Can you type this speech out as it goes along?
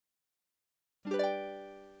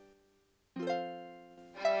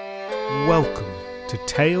Welcome to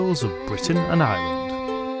Tales of Britain and Ireland.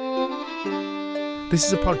 This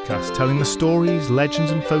is a podcast telling the stories,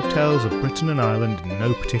 legends and folktales of Britain and Ireland in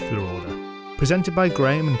no particular order. Presented by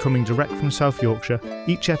Graham and coming direct from South Yorkshire,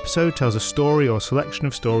 each episode tells a story or selection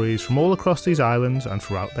of stories from all across these islands and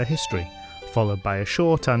throughout their history, followed by a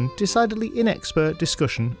short and decidedly inexpert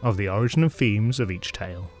discussion of the origin and themes of each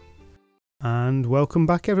tale. And welcome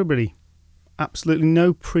back, everybody. Absolutely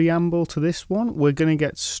no preamble to this one. We're going to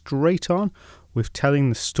get straight on with telling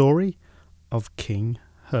the story of King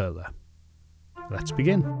Herla. Let's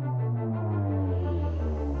begin.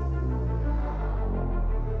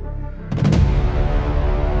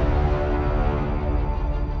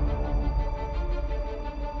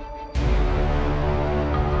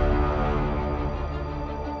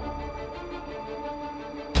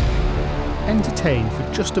 Entertain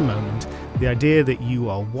for just a moment the idea that you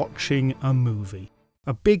are watching a movie.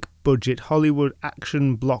 A big budget Hollywood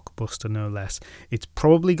action blockbuster, no less. It's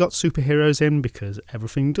probably got superheroes in because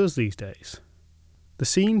everything does these days. The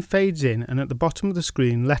scene fades in and at the bottom of the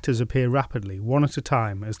screen letters appear rapidly, one at a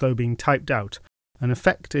time, as though being typed out, an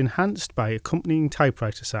effect enhanced by accompanying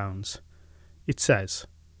typewriter sounds. It says,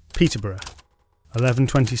 Peterborough,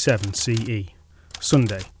 11:27 CE,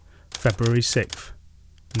 Sunday, February 6th,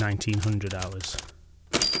 1900 hours.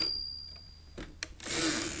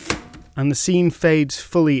 And the scene fades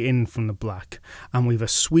fully in from the black, and we've a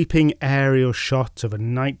sweeping aerial shot of a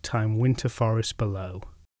nighttime winter forest below.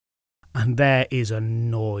 And there is a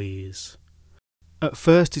noise. At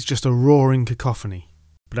first it's just a roaring cacophony,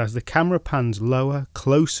 but as the camera pans lower,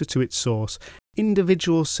 closer to its source,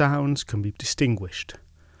 individual sounds can be distinguished.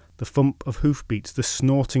 The thump of hoofbeats, the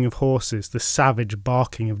snorting of horses, the savage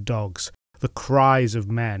barking of dogs, the cries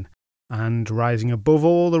of men, and, rising above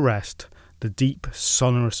all the rest, the deep,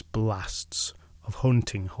 sonorous blasts of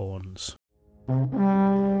hunting horns.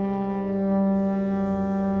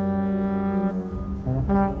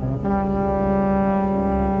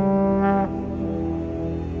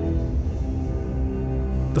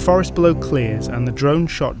 The forest below clears and the drone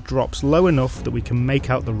shot drops low enough that we can make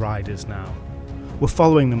out the riders now. We're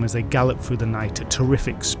following them as they gallop through the night at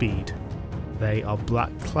terrific speed. They are black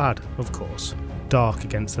clad, of course, dark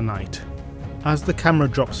against the night. As the camera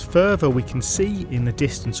drops further, we can see, in the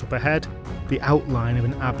distance up ahead, the outline of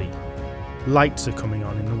an abbey. Lights are coming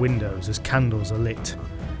on in the windows as candles are lit,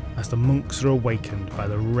 as the monks are awakened by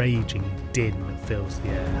the raging din that fills the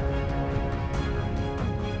air.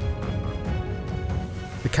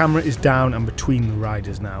 The camera is down and between the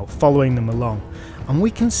riders now, following them along, and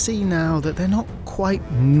we can see now that they're not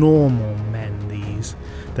quite normal men, these.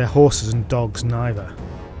 They're horses and dogs neither.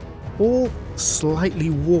 All slightly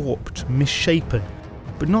warped, misshapen,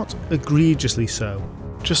 but not egregiously so.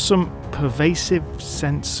 Just some pervasive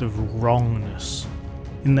sense of wrongness.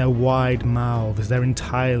 In their wide mouths, their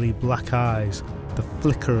entirely black eyes, the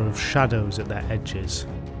flicker of shadows at their edges.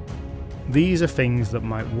 These are things that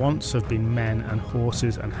might once have been men and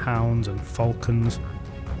horses and hounds and falcons,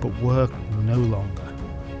 but were no longer.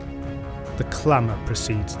 The clamour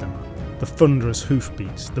precedes them, the thunderous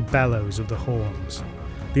hoofbeats, the bellows of the horns.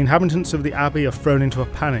 The inhabitants of the abbey are thrown into a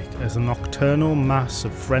panic as the nocturnal mass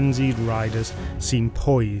of frenzied riders seem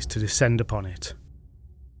poised to descend upon it.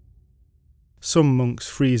 Some monks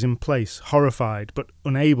freeze in place, horrified but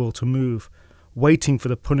unable to move, waiting for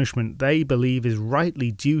the punishment they believe is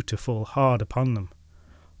rightly due to fall hard upon them.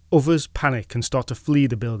 Others panic and start to flee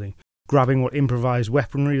the building, grabbing what improvised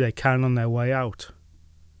weaponry they can on their way out.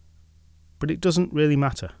 But it doesn't really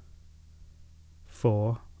matter.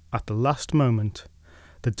 For, at the last moment,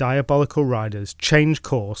 the diabolical riders change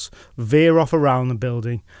course, veer off around the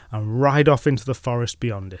building, and ride off into the forest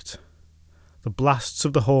beyond it. The blasts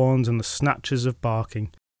of the horns and the snatches of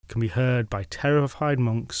barking can be heard by terrified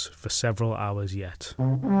monks for several hours yet.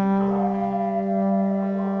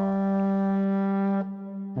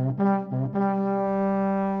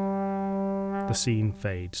 The scene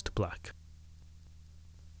fades to black.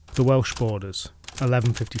 The Welsh borders,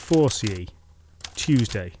 1154 CE,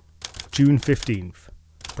 Tuesday, June 15th,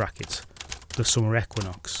 brackets, the summer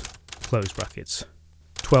equinox, close brackets,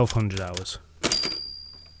 1200 hours.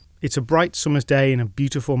 It's a bright summer's day in a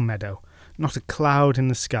beautiful meadow, not a cloud in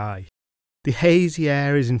the sky. The hazy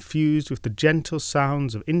air is infused with the gentle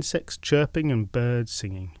sounds of insects chirping and birds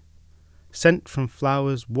singing. Scent from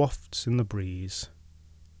flowers wafts in the breeze.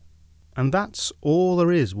 And that's all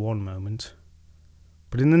there is one moment.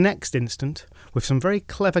 But in the next instant, with some very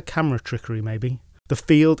clever camera trickery maybe, the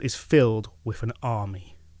field is filled with an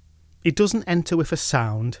army. It doesn't enter with a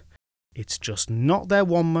sound, it's just not there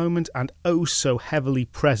one moment and oh so heavily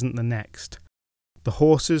present the next. The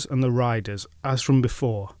horses and the riders, as from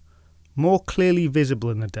before, more clearly visible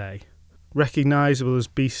in the day, recognisable as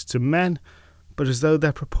beasts and men, but as though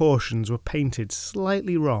their proportions were painted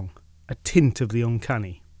slightly wrong, a tint of the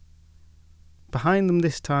uncanny. Behind them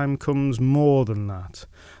this time comes more than that.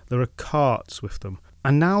 There are carts with them,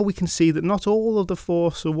 and now we can see that not all of the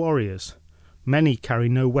force are warriors. Many carry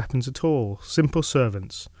no weapons at all, simple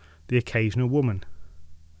servants, the occasional woman.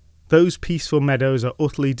 Those peaceful meadows are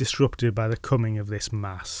utterly disrupted by the coming of this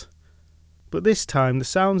mass. But this time the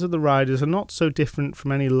sounds of the riders are not so different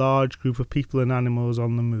from any large group of people and animals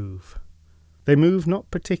on the move. They move not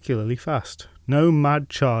particularly fast, no mad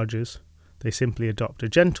charges, they simply adopt a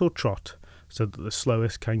gentle trot so that the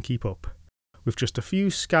slowest can keep up, with just a few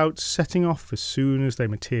scouts setting off as soon as they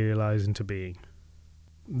materialise into being.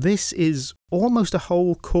 This is almost a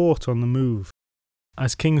whole court on the move,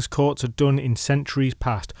 as kings' courts had done in centuries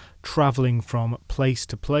past, travelling from place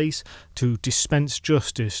to place to dispense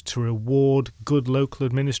justice, to reward good local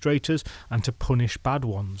administrators and to punish bad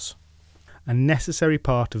ones. A necessary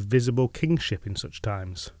part of visible kingship in such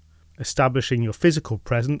times, establishing your physical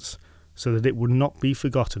presence so that it would not be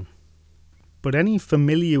forgotten. But any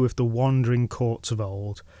familiar with the wandering courts of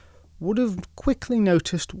old would have quickly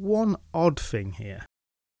noticed one odd thing here.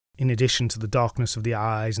 In addition to the darkness of the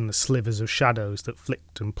eyes and the slivers of shadows that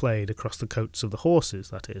flicked and played across the coats of the horses,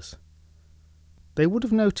 that is, they would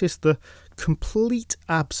have noticed the complete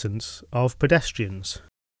absence of pedestrians.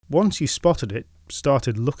 Once you spotted it,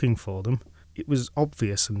 started looking for them, it was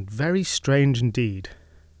obvious and very strange indeed.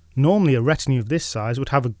 Normally a retinue of this size would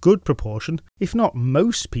have a good proportion, if not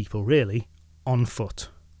most people really, on foot.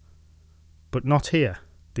 But not here.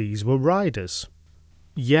 These were riders.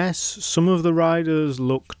 Yes, some of the riders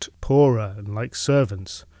looked poorer and like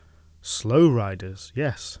servants. Slow riders,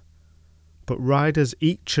 yes. But riders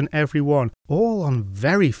each and every one, all on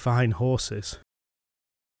very fine horses.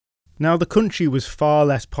 Now the country was far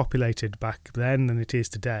less populated back then than it is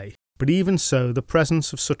today, but even so the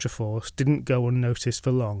presence of such a force didn't go unnoticed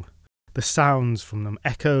for long. The sounds from them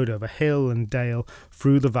echoed over hill and dale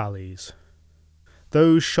through the valleys.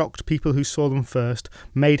 Those shocked people who saw them first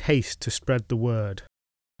made haste to spread the word.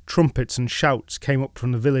 Trumpets and shouts came up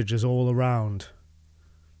from the villagers all around.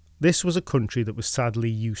 This was a country that was sadly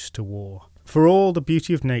used to war. For all the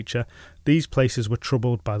beauty of nature, these places were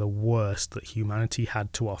troubled by the worst that humanity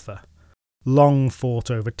had to offer. Long fought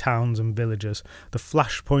over towns and villages, the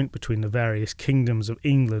flashpoint between the various kingdoms of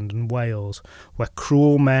England and Wales, where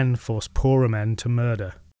cruel men forced poorer men to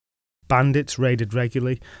murder. Bandits raided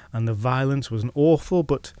regularly, and the violence was an awful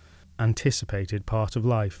but anticipated part of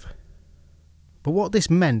life. But what this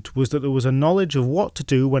meant was that there was a knowledge of what to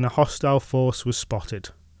do when a hostile force was spotted.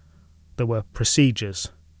 There were procedures.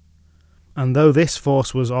 And though this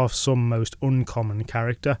force was of some most uncommon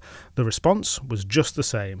character, the response was just the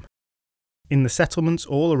same. In the settlements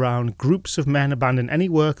all around, groups of men abandoned any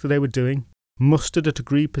work that they were doing, mustered at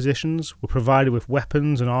agreed positions, were provided with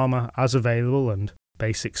weapons and armour as available and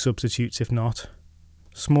basic substitutes if not.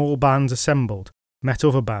 Small bands assembled, met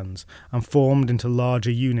other bands, and formed into larger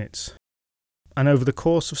units. And over the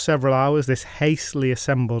course of several hours, this hastily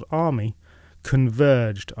assembled army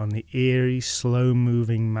converged on the eerie,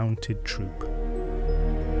 slow-moving mounted troop.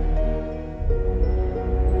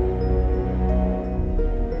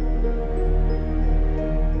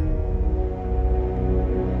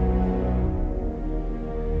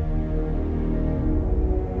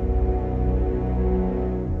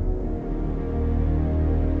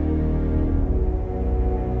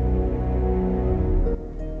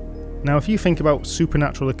 Now, if you think about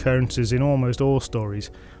supernatural occurrences in almost all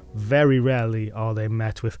stories, very rarely are they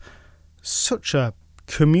met with such a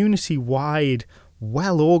community-wide,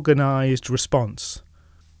 well-organised response.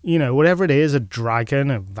 You know, whatever it is, a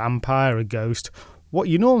dragon, a vampire, a ghost, what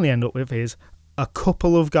you normally end up with is a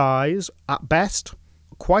couple of guys, at best,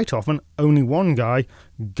 quite often only one guy,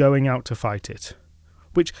 going out to fight it.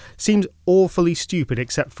 Which seems awfully stupid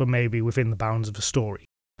except for maybe within the bounds of the story.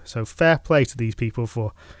 So fair play to these people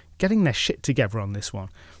for getting their shit together on this one.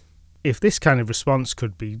 If this kind of response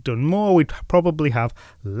could be done more, we'd probably have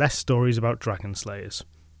less stories about dragon slayers.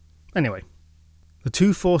 Anyway, the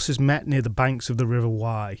two forces met near the banks of the River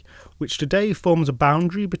Wye, which today forms a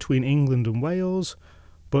boundary between England and Wales,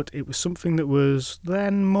 but it was something that was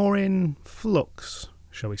then more in flux,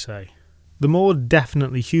 shall we say. The more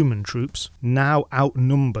definitely human troops now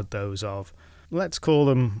outnumbered those of, let's call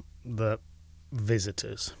them the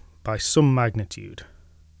visitors, by some magnitude.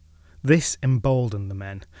 This emboldened the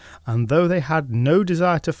men, and though they had no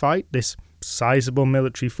desire to fight this sizable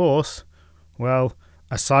military force, well,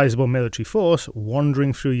 a sizable military force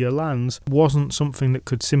wandering through your lands wasn't something that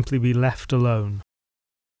could simply be left alone.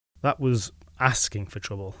 That was asking for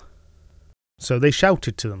trouble. So they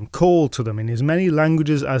shouted to them, called to them in as many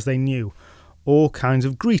languages as they knew, all kinds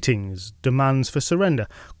of greetings, demands for surrender,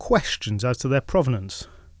 questions as to their provenance.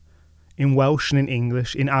 In Welsh and in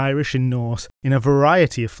English, in Irish, in Norse, in a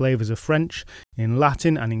variety of flavours of French, in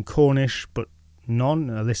Latin and in Cornish, but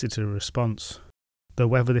none elicited a response. Though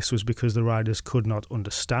whether this was because the riders could not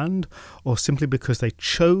understand, or simply because they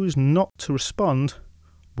chose not to respond,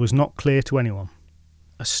 was not clear to anyone.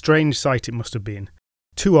 A strange sight it must have been.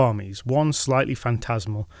 Two armies, one slightly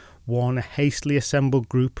phantasmal, one a hastily assembled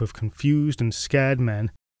group of confused and scared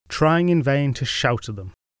men, trying in vain to shout at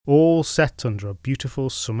them, all set under a beautiful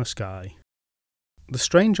summer sky. The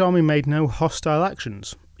strange army made no hostile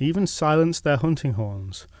actions, even silenced their hunting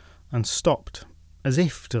horns, and stopped, as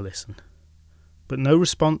if to listen. But no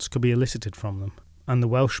response could be elicited from them, and the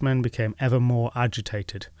Welshmen became ever more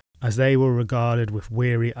agitated, as they were regarded with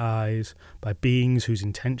weary eyes by beings whose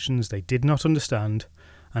intentions they did not understand,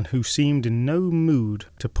 and who seemed in no mood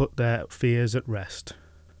to put their fears at rest.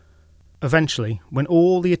 Eventually, when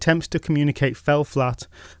all the attempts to communicate fell flat,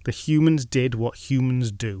 the humans did what humans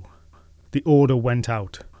do. The order went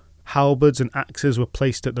out. Halberds and axes were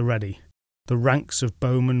placed at the ready. The ranks of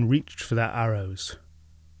bowmen reached for their arrows.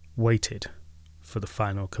 Waited for the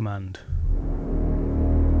final command.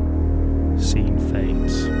 Scene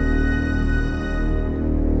fades.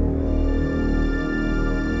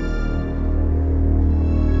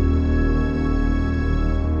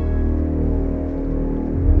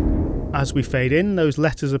 As we fade in, those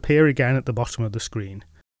letters appear again at the bottom of the screen.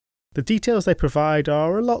 The details they provide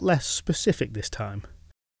are a lot less specific this time,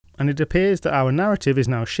 and it appears that our narrative is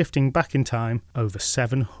now shifting back in time over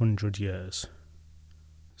 700 years.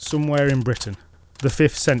 Somewhere in Britain, the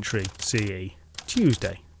 5th century CE,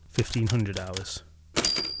 Tuesday, 1500 hours.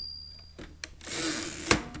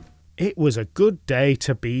 It was a good day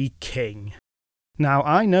to be king. Now,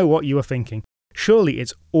 I know what you are thinking. Surely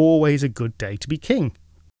it's always a good day to be king.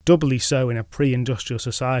 Doubly so in a pre-industrial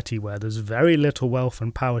society where there's very little wealth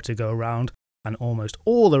and power to go around, and almost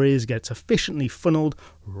all there is gets efficiently funneled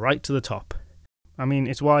right to the top. I mean,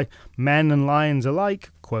 it's why men and lions alike,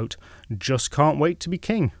 quote, just can't wait to be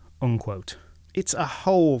king, unquote. It's a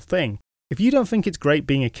whole thing. If you don't think it's great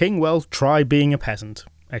being a king, well, try being a peasant,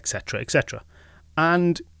 etc., etc.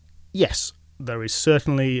 And yes, there is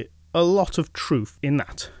certainly a lot of truth in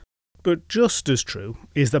that. But just as true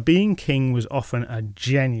is that being king was often a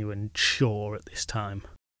genuine chore at this time.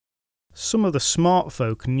 Some of the smart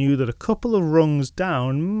folk knew that a couple of rungs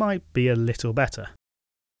down might be a little better.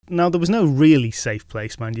 Now, there was no really safe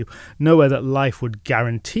place, mind you, nowhere that life would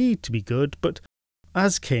guarantee to be good, but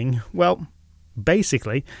as king, well,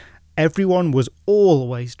 basically, everyone was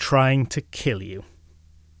always trying to kill you.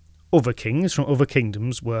 Other kings from other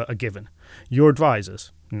kingdoms were a given. Your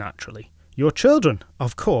advisors, naturally. Your children,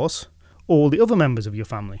 of course, all the other members of your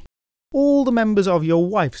family, all the members of your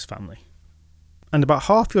wife's family. And about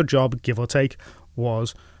half your job, give or take,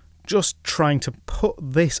 was just trying to put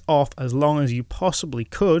this off as long as you possibly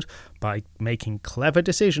could by making clever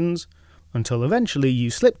decisions until eventually you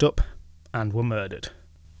slipped up and were murdered.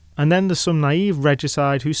 And then there's some naive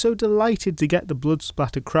regicide who's so delighted to get the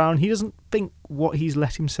blood-splattered crown he doesn't think what he's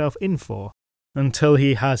let himself in for, until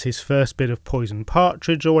he has his first bit of poisoned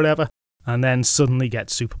partridge or whatever, and then suddenly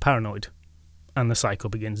gets super paranoid, and the cycle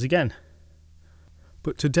begins again.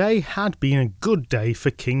 But today had been a good day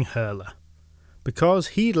for King Herla, because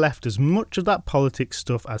he'd left as much of that politics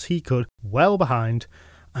stuff as he could well behind,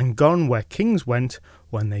 and gone where kings went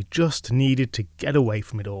when they just needed to get away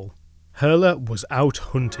from it all. Herla was out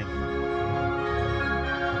hunting.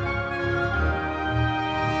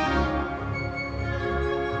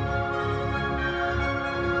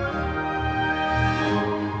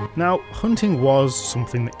 Now, hunting was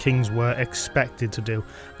something that kings were expected to do,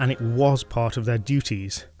 and it was part of their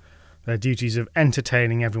duties of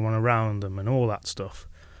entertaining everyone around them and all that stuff.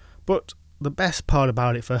 But the best part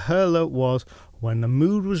about it for Herla was when the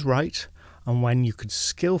mood was right, and when you could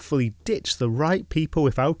skillfully ditch the right people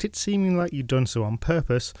without it seeming like you'd done so on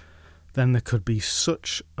purpose, then there could be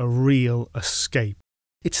such a real escape.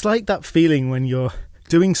 It's like that feeling when you're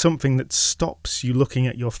doing something that stops you looking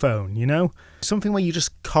at your phone, you know? Something where you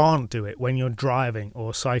just can't do it when you're driving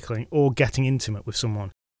or cycling or getting intimate with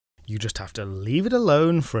someone. You just have to leave it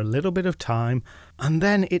alone for a little bit of time, and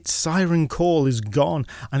then its siren call is gone,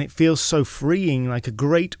 and it feels so freeing, like a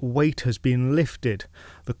great weight has been lifted.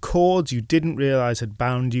 The cords you didn't realise had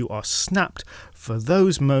bound you are snapped for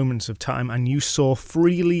those moments of time, and you soar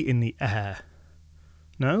freely in the air.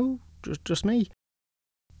 No? Just me?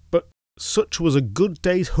 But such was a good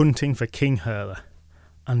day's hunting for King Herla.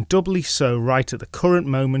 and doubly so right at the current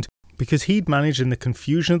moment because he'd managed in the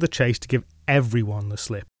confusion of the chase to give everyone the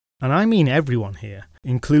slip. And I mean everyone here,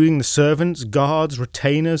 including the servants, guards,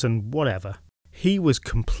 retainers and whatever. He was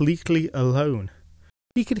completely alone.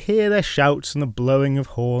 He could hear their shouts and the blowing of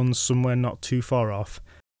horns somewhere not too far off.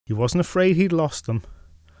 He wasn't afraid he'd lost them.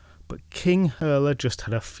 But King Herla just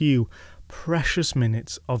had a few precious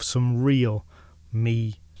minutes of some real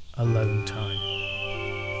me alone time.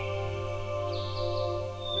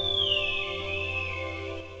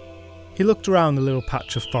 He looked around the little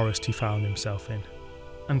patch of forest he found himself in,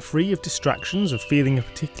 and free of distractions of feeling a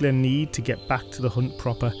particular need to get back to the hunt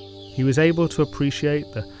proper, he was able to appreciate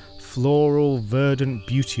the floral, verdant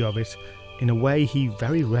beauty of it in a way he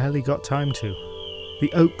very rarely got time to.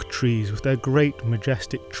 The oak trees with their great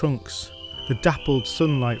majestic trunks, the dappled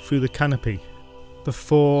sunlight through the canopy, the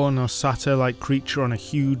fawn or satyr-like creature on a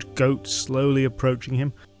huge goat slowly approaching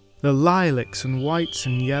him, the lilacs and whites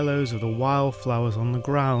and yellows of the wildflowers on the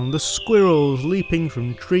ground, the squirrels leaping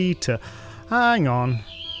from tree to... Hang on,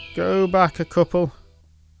 go back a couple.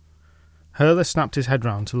 Herla snapped his head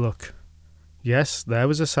round to look. Yes, there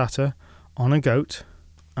was a satyr on a goat,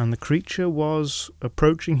 and the creature was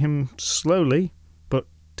approaching him slowly, but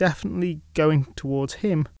definitely going towards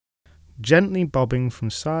him, gently bobbing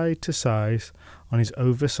from side to side on his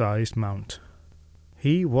oversized mount.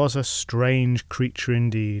 He was a strange creature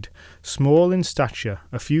indeed, small in stature,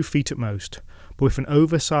 a few feet at most, but with an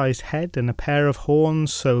oversized head and a pair of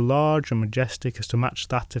horns so large and majestic as to match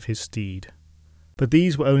that of his steed. But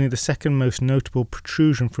these were only the second most notable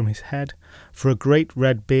protrusion from his head, for a great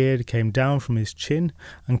red beard came down from his chin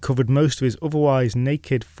and covered most of his otherwise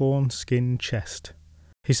naked fawn-skin chest.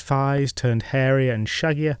 His thighs turned hairier and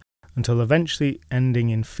shaggier until eventually ending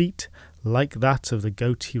in feet like that of the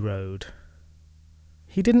goat he rode.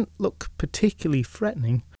 He didn't look particularly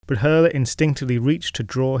threatening, but Herla instinctively reached to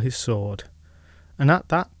draw his sword, and at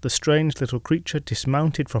that the strange little creature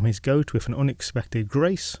dismounted from his goat with an unexpected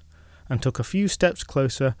grace, and took a few steps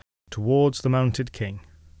closer towards the mounted king.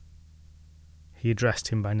 He addressed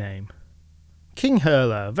him by name. "King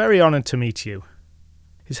Herla, very honoured to meet you."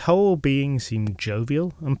 His whole being seemed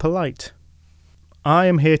jovial and polite. "I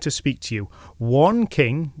am here to speak to you, one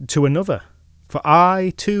king to another, for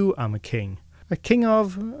I too am a king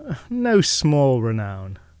of no small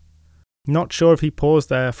renown." Not sure if he paused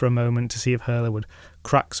there for a moment to see if Herla would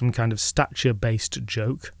crack some kind of stature-based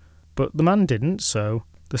joke, but the man didn't, so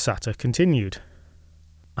the satyr continued.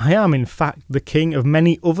 "I am, in fact, the king of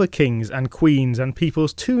many other kings and queens and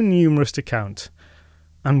peoples too numerous to count.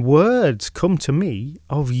 And words come to me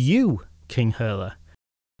of you, King Herla.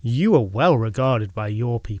 You are well regarded by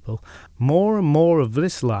your people. More and more of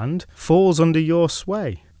this land falls under your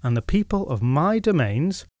sway, and the people of my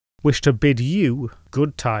domains wish to bid you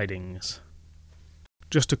good tidings."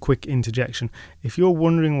 Just a quick interjection. If you're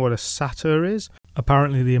wondering what a satyr is,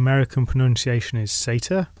 apparently the American pronunciation is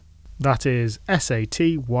satyr. That is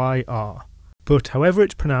S-A-T-Y-R. But however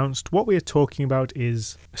it's pronounced, what we are talking about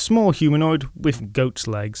is a small humanoid with goat's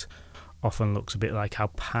legs. Often looks a bit like how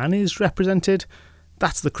Pan is represented.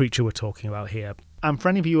 That's the creature we're talking about here. And for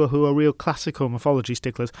any of you who are real classical mythology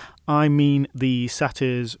sticklers, I mean the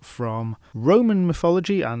satyrs from Roman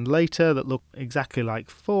mythology and later that look exactly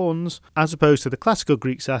like fawns, as opposed to the classical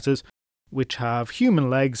Greek satyrs, which have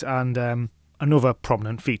human legs and another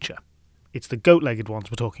prominent feature. It's the goat-legged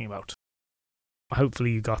ones we're talking about.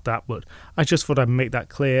 Hopefully you got that, but I just thought I'd make that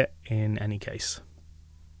clear in any case.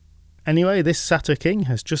 Anyway, this satyr king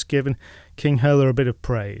has just given King Herla a bit of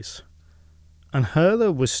praise. And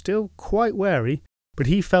Herla was still quite wary, but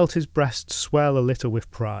he felt his breast swell a little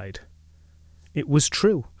with pride. It was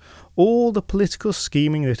true. All the political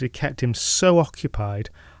scheming that had kept him so occupied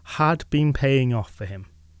had been paying off for him.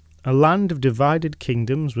 A land of divided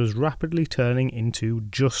kingdoms was rapidly turning into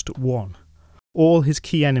just one. All his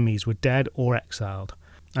key enemies were dead or exiled,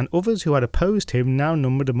 and others who had opposed him now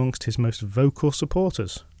numbered amongst his most vocal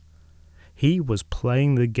supporters. He was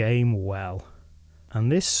playing the game well, and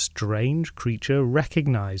this strange creature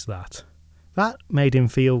recognised that. That made him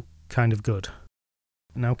feel kind of good.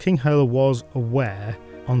 Now, King Herla was aware,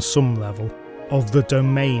 on some level, of the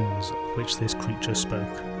domains of which this creature spoke.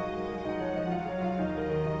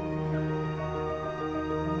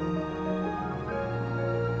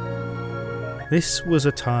 This was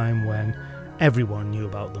a time when everyone knew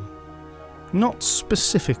about them. Not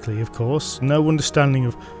specifically, of course, no understanding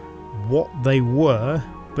of what they were,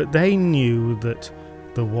 but they knew that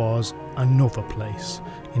there was another place,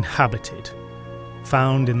 inhabited,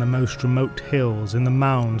 found in the most remote hills, in the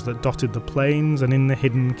mounds that dotted the plains and in the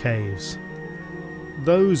hidden caves.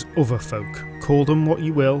 Those other folk, call them what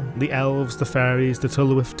you will, the elves, the fairies, the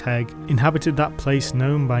Tulwith Teg, inhabited that place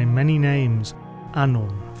known by many names: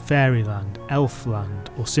 Annwn, Fairyland, Elfland,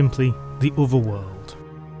 or simply the Otherworld.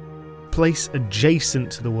 Place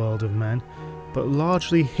adjacent to the world of men, but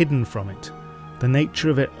largely hidden from it, the nature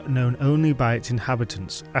of it known only by its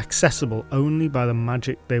inhabitants, accessible only by the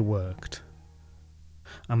magic they worked.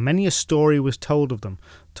 And many a story was told of them,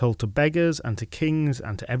 told to beggars and to kings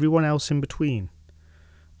and to everyone else in between.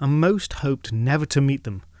 And most hoped never to meet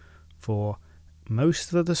them, for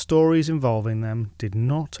most of the stories involving them did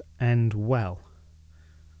not end well.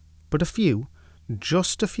 But a few,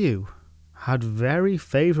 just a few, had very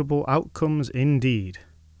favourable outcomes indeed.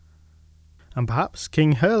 And perhaps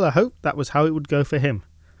King Herla hoped that was how it would go for him,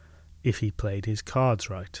 if he played his cards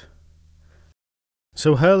right.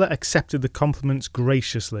 So Herla accepted the compliments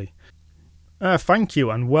graciously. Thank you,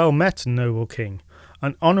 and well met, noble king.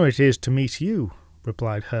 An honour it is to meet you,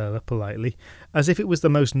 replied Herla politely, as if it was the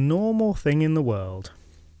most normal thing in the world.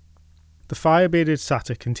 The fire-bearded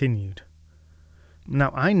satyr continued.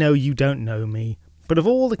 Now I know you don't know me, but of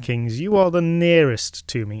all the kings you are the nearest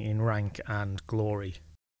to me in rank and glory,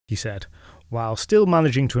 he said, while still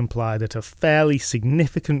managing to imply that a fairly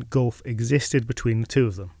significant gulf existed between the two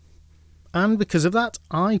of them. And because of that,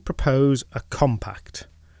 I propose a compact.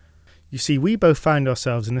 You see, we both find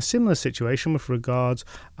ourselves in a similar situation with regards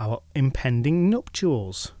our impending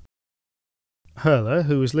nuptials. Herla,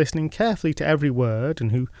 who was listening carefully to every word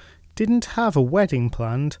and who didn't have a wedding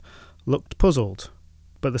planned, looked puzzled,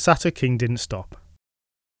 but the Satyr King didn't stop.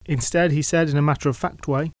 Instead, he said in a matter-of-fact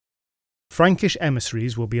way, Frankish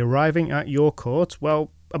emissaries will be arriving at your court,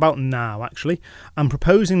 well, about now actually, and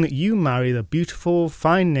proposing that you marry the beautiful,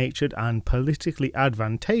 fine-natured and politically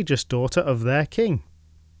advantageous daughter of their king.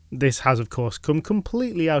 This has of course come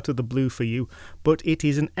completely out of the blue for you, but it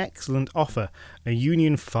is an excellent offer, a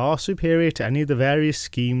union far superior to any of the various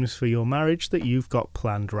schemes for your marriage that you've got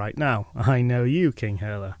planned right now. I know you, King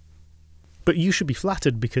Herla. But you should be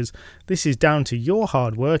flattered because this is down to your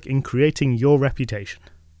hard work in creating your reputation.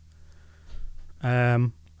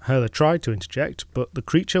 Herla tried to interject, but the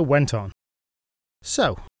creature went on.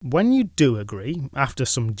 So, when you do agree, after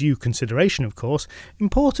some due consideration of course,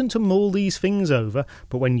 important to mull these things over,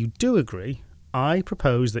 but when you do agree, I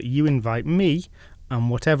propose that you invite me, and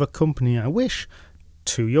whatever company I wish,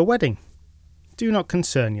 to your wedding. Do not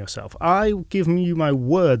concern yourself. I give you my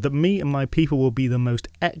word that me and my people will be the most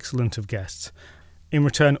excellent of guests. In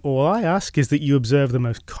return, all I ask is that you observe the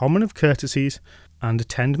most common of courtesies and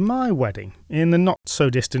attend my wedding in the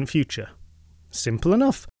not-so-distant future. Simple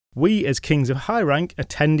enough. We, as kings of high rank,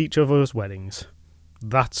 attend each other's weddings.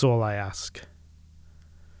 That's all I ask.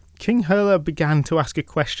 King Herla began to ask a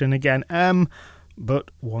question again,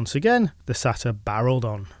 but once again, the satyr barreled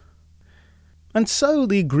on. And so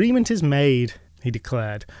the agreement is made, he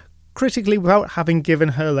declared, critically without having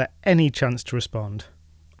given Herla any chance to respond.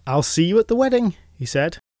 I'll see you at the wedding, he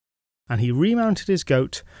said, and he remounted his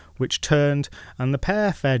goat, which turned, and the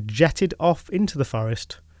pair fair jetted off into the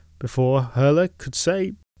forest, before Herla could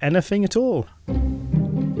say anything at all.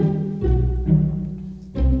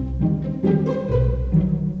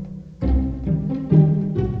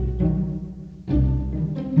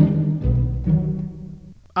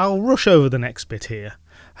 I'll rush over the next bit here.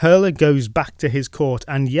 Herla goes back to his court,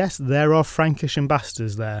 and yes, there are Frankish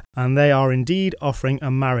ambassadors there, and they are indeed offering a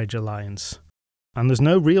marriage alliance. And there's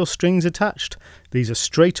no real strings attached. These are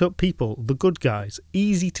straight-up people, the good guys,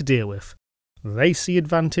 easy to deal with. They see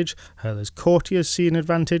advantage, Herla's courtiers see an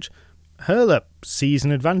advantage, Herla sees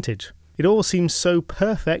an advantage. It all seems so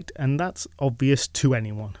perfect, and that's obvious to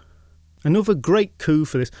anyone. Another great coup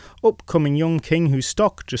for this upcoming young king whose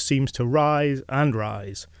stock just seems to rise and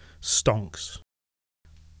rise. Stonks.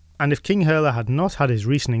 And if King Herla had not had his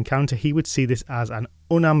recent encounter, he would see this as an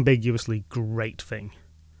unambiguously great thing.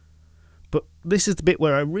 But this is the bit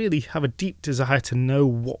where I really have a deep desire to know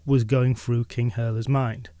what was going through King Herla's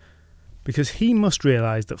mind. Because he must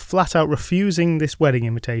realise that flat out refusing this wedding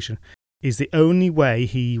invitation is the only way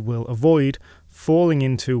he will avoid falling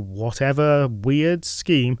into whatever weird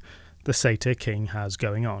scheme the Satyr King has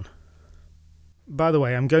going on. By the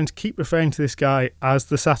way, I'm going to keep referring to this guy as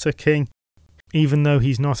the Satyr King, even though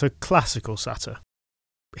he's not a classical satyr.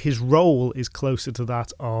 His role is closer to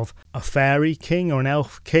that of a fairy king or an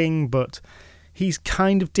elf king, but he's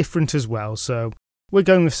kind of different as well, so we're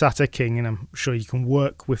going with Satyr King, and I'm sure you can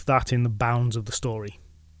work with that in the bounds of the story.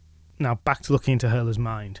 Now, back to looking into Herla's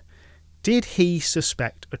mind. Did he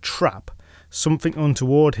suspect a trap, something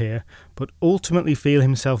untoward here, but ultimately feel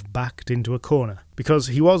himself backed into a corner? Because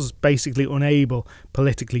he was basically unable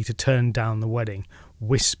politically to turn down the wedding.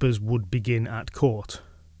 whispers would begin at court.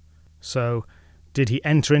 So, did he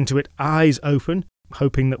enter into it eyes open,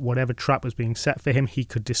 hoping that whatever trap was being set for him he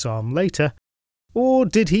could disarm later? Or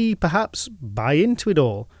did he perhaps buy into it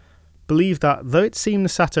all, believe that though it seemed the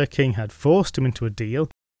Satyr King had forced him into a deal,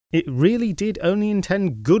 it really did only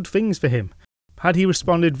intend good things for him? Had he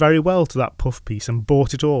responded very well to that puff piece and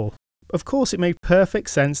bought it all? Of course, it made perfect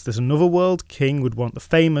sense that another world king would want the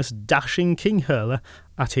famous, dashing King Herla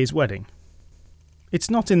at his wedding. It's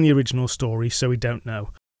not in the original story, so we don't know,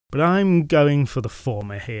 but I'm going for the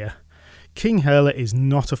former here. King Herla is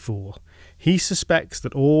not a fool. He suspects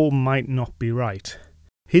that all might not be right.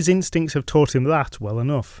 His instincts have taught him that well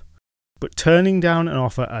enough. But turning down an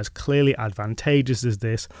offer as clearly advantageous as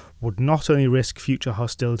this would not only risk future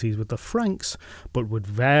hostilities with the Franks, but would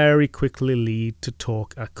very quickly lead to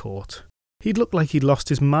talk at court. He'd look like he'd lost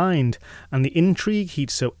his mind, and the intrigue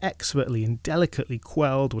he'd so expertly and delicately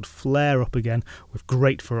quelled would flare up again with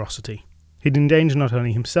great ferocity. He'd endanger not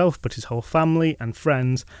only himself, but his whole family and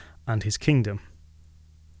friends, and his kingdom.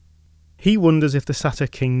 He wonders if the Satyr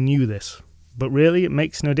King knew this, but really it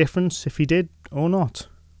makes no difference if he did or not.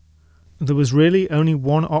 There was really only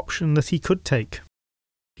one option that he could take.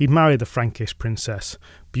 He'd marry the Frankish princess,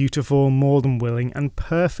 beautiful, more than willing, and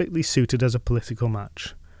perfectly suited as a political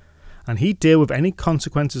match. And he'd deal with any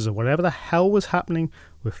consequences of whatever the hell was happening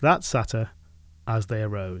with that satyr as they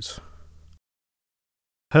arose.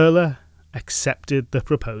 Herla accepted the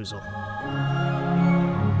proposal.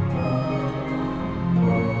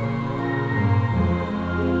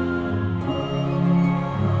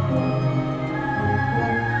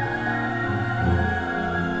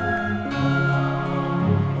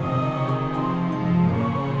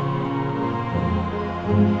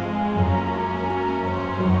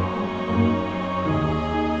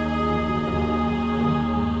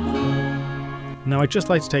 Now, I'd just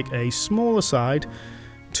like to take a small aside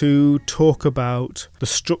to talk about the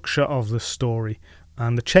structure of the story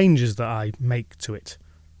and the changes that I make to it,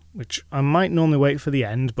 which I might normally wait for the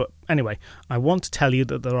end, but anyway, I want to tell you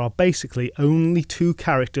that there are basically only two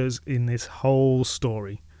characters in this whole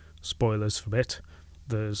story. Spoilers for a bit.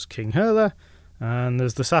 There's King Herla and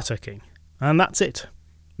there's the Satyr King, and that's it.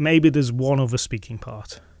 Maybe there's one other speaking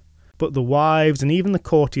part. But the wives and even the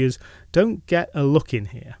courtiers don't get a look in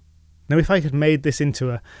here. Now, if I had made this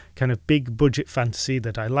into a kind of big budget fantasy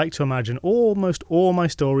that I like to imagine almost all my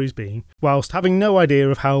stories being, whilst having no idea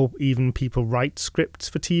of how even people write scripts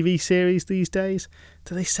for TV series these days,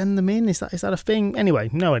 do they send them in? Is that a thing? Anyway,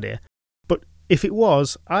 no idea. But if it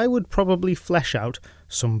was, I would probably flesh out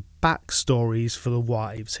some backstories for the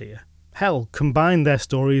wives here. Hell, combine their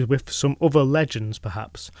stories with some other legends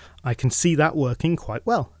perhaps. I can see that working quite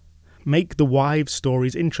well. Make the wives'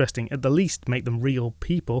 stories interesting, at the least make them real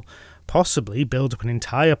people, possibly build up an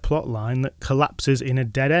entire plot line that collapses in a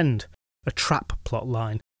dead end, a trap plot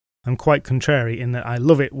line. I'm quite contrary in that I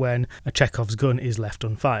love it when a Chekhov's gun is left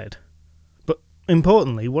unfired. But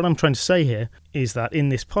importantly, what I'm trying to say here is that in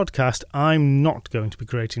this podcast, I'm not going to be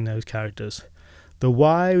creating those characters. The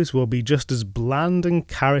wives will be just as bland and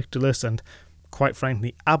characterless and, quite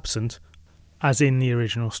frankly, absent as in the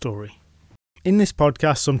original story. In this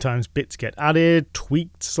podcast, sometimes bits get added,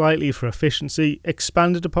 tweaked slightly for efficiency,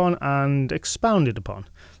 expanded upon and expounded upon.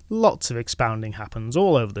 Lots of expounding happens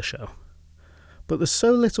all over the show. But there's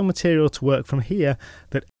so little material to work from here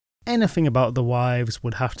that anything about the wives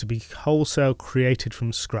would have to be wholesale created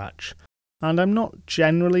from scratch. And I'm not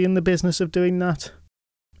generally in the business of doing that.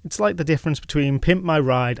 It's like the difference between Pimp My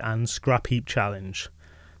Ride and Scrap Heap Challenge.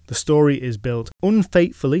 The story is built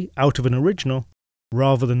unfaithfully out of an original,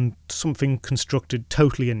 rather than something constructed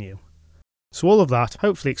totally anew. So all of that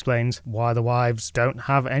hopefully explains why the wives don't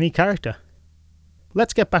have any character.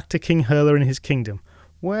 Let's get back to King Herla and his kingdom,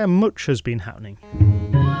 where much has been happening.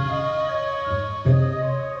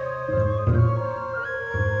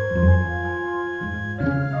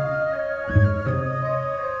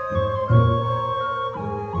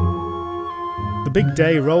 The big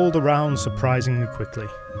day rolled around surprisingly quickly.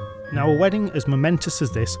 Now, a wedding as momentous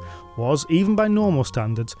as this was, even by normal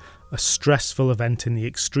standards, a stressful event in the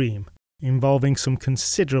extreme, involving some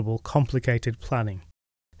considerable complicated planning.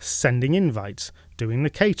 Sending invites, doing the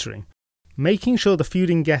catering, making sure the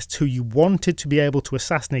feuding guests who you wanted to be able to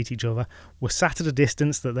assassinate each other were sat at a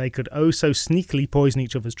distance that they could oh so sneakily poison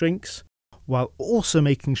each other's drinks, while also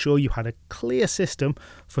making sure you had a clear system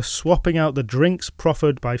for swapping out the drinks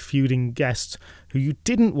proffered by feuding guests who you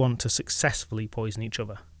didn't want to successfully poison each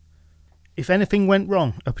other. If anything went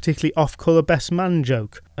wrong, a particularly off-colour best man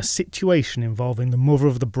joke, a situation involving the mother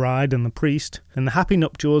of the bride and the priest, then the happy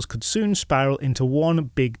nuptials could soon spiral into one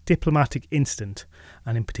big diplomatic incident,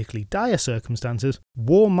 and in particularly dire circumstances,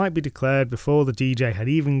 war might be declared before the DJ had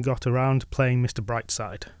even got around to playing Mr.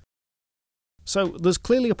 Brightside. So there's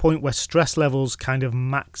clearly a point where stress levels kind of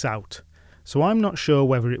max out, so I'm not sure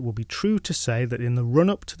whether it will be true to say that in the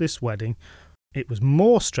run-up to this wedding, it was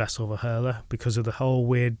more stressful for Herla because of the whole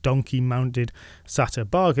weird donkey-mounted satyr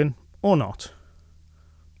bargain, or not.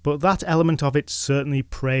 But that element of it certainly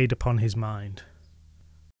preyed upon his mind.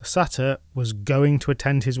 The satyr was going to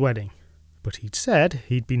attend his wedding, but he'd said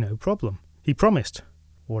he'd be no problem. He promised.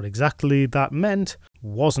 What exactly that meant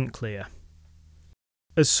wasn't clear.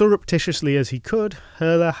 As surreptitiously as he could,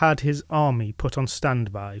 Herla had his army put on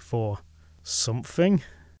standby for something.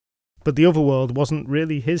 But the overworld wasn't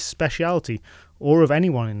really his speciality, or of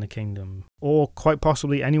anyone in the kingdom, or quite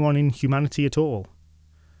possibly anyone in humanity at all.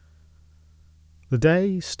 The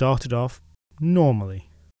day started off normally.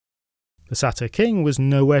 The Satyr King was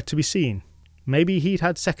nowhere to be seen. Maybe he'd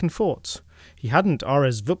had second thoughts. He hadn't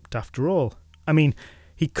RSVP'd after all. I mean,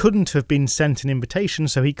 he couldn't have been sent an invitation,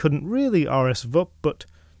 so he couldn't really RSVP, but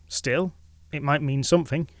still, it might mean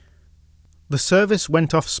something. The service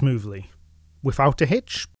went off smoothly. Without a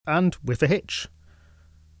hitch, and with a hitch.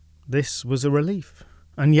 This was a relief,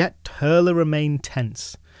 and yet Herla remained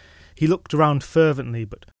tense. He looked around fervently,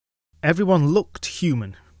 but everyone looked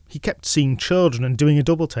human. He kept seeing children and doing a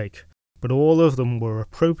double take, but all of them were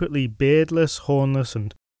appropriately beardless, hornless,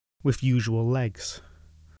 and with usual legs.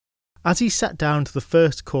 As he sat down to the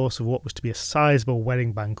first course of what was to be a sizable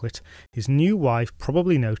wedding banquet, his new wife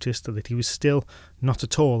probably noticed that he was still not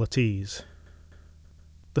at all at ease.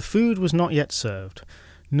 The food was not yet served.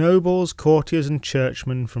 Nobles, courtiers and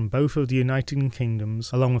churchmen from both of the United Kingdoms,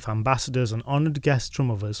 along with ambassadors and honoured guests from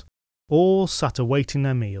others, all sat awaiting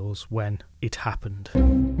their meals when it happened.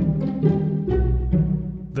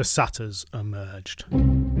 The satyrs emerged.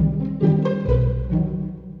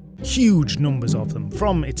 Huge numbers of them,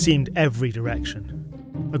 from, it seemed, every direction.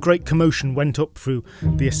 A great commotion went up through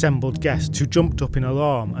the assembled guests, who jumped up in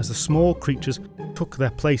alarm as the small creatures took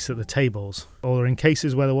their place at the tables, or in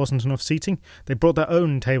cases where there wasn't enough seating, they brought their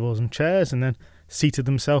own tables and chairs and then seated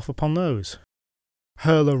themselves upon those.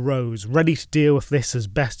 Herla rose, ready to deal with this as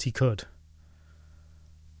best he could.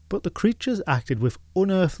 But the creatures acted with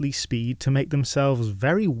unearthly speed to make themselves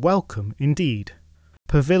very welcome indeed.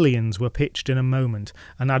 Pavilions were pitched in a moment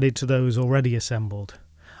and added to those already assembled,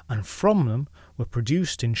 and from them were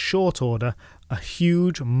produced in short order a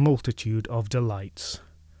huge multitude of delights.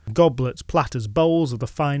 Goblets, platters, bowls of the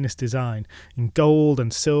finest design, in gold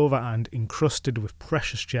and silver and encrusted with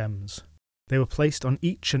precious gems. They were placed on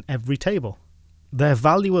each and every table. Their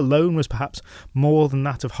value alone was perhaps more than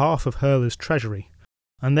that of half of Herla's treasury,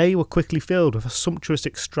 and they were quickly filled with a sumptuous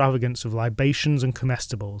extravagance of libations and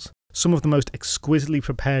comestibles, some of the most exquisitely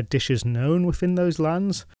prepared dishes known within those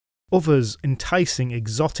lands, others enticing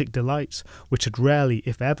exotic delights which had rarely,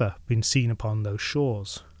 if ever, been seen upon those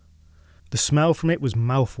shores. The smell from it was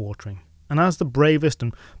mouth-watering, and as the bravest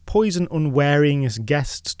and poison-unwearyingest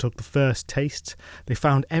guests took the first tastes, they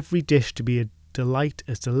found every dish to be a delight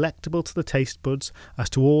as delectable to the taste buds as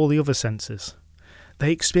to all the other senses.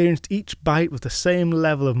 They experienced each bite with the same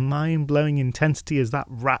level of mind-blowing intensity as that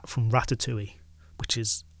rat from Ratatouille, which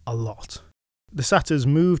is a lot. The satyrs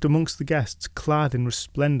moved amongst the guests, clad in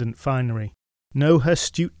resplendent finery. No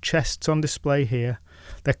hirsute chests on display here.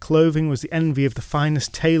 Their clothing was the envy of the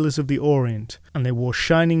finest tailors of the Orient, and they wore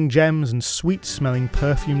shining gems and sweet-smelling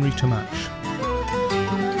perfumery to match.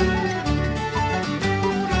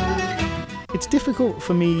 It's difficult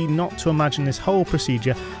for me not to imagine this whole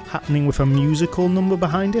procedure happening with a musical number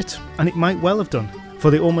behind it, and it might well have done,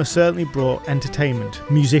 for they almost certainly brought entertainment,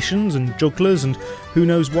 musicians and jugglers and who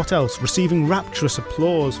knows what else, receiving rapturous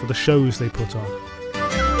applause for the shows they put on.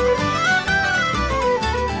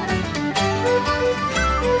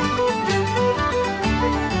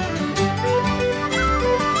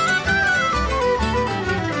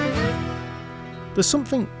 There's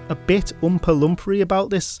something a bit umpa-lumpery about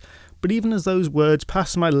this, but even as those words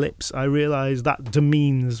pass my lips, I realise that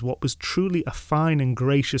demeans what was truly a fine and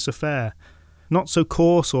gracious affair. Not so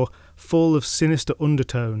coarse or full of sinister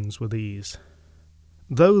undertones were these.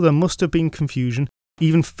 Though there must have been confusion,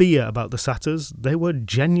 even fear about the satyrs, they were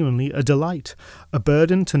genuinely a delight, a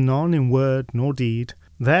burden to none in word nor deed,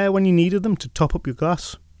 there when you needed them to top up your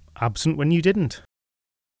glass, absent when you didn't.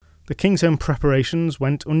 The king's own preparations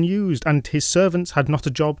went unused, and his servants had not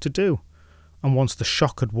a job to do. And once the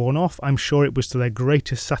shock had worn off, I'm sure it was to their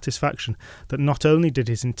greatest satisfaction that not only did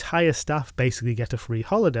his entire staff basically get a free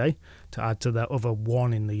holiday, to add to their other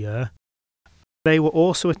one in the year, they were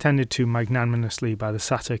also attended to magnanimously by the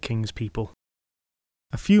Satyr King's people.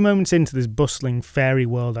 A few moments into this bustling fairy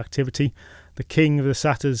world activity, the king of the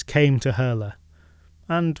satyrs came to Herla,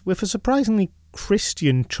 and with a surprisingly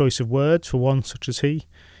Christian choice of words for one such as he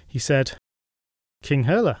said, "King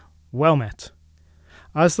Herla, well met.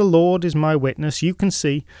 As the Lord is my witness, you can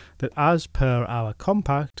see that as per our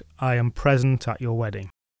compact, I am present at your wedding."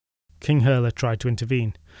 King Herla tried to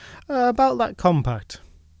intervene. About that compact.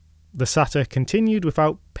 The satyr continued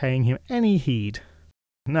without paying him any heed.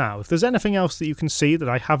 "Now, if there's anything else that you can see that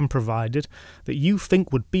I haven't provided, that you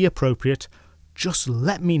think would be appropriate, just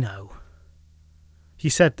let me know." He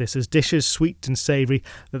said this as dishes sweet and savoury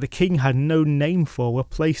that the king had no name for were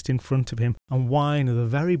placed in front of him, and wine of the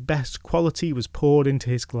very best quality was poured into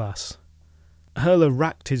his glass. Herla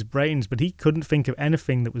racked his brains, but he couldn't think of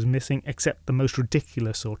anything that was missing except the most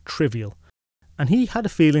ridiculous or trivial, and he had a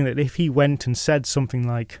feeling that if he went and said something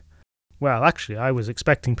like, "Well, actually, I was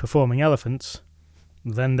expecting performing elephants,"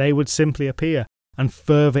 then they would simply appear, and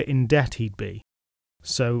further in debt he'd be.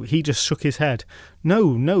 So he just shook his head.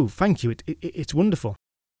 No, thank you, it's wonderful."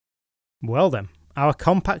 "Well then, our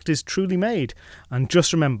compact is truly made, and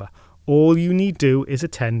just remember, all you need do is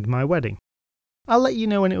attend my wedding. I'll let you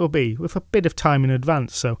know when it will be, with a bit of time in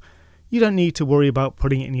advance, so you don't need to worry about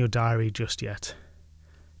putting it in your diary just yet."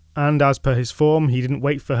 And as per his form, he didn't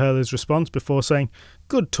wait for Herla's response before saying,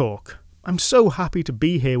 "Good talk. I'm so happy to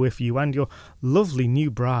be here with you and your lovely new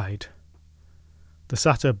bride." The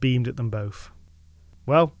satyr beamed at them both.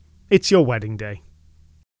 "Well, it's your wedding day.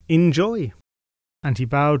 Enjoy." And he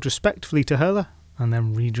bowed respectfully to Herla and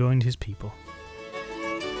then rejoined his people.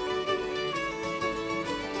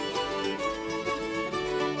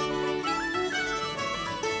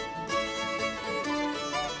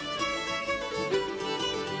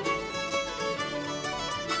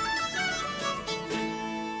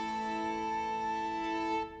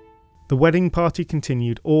 The wedding party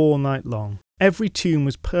continued all night long. Every tune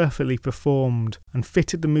was perfectly performed and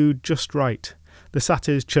fitted the mood just right. The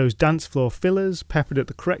satyrs chose dance floor fillers, peppered at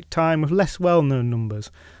the correct time with less well-known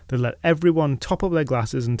numbers that let everyone top up their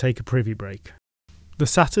glasses and take a privy break. The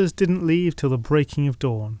satyrs didn't leave till the breaking of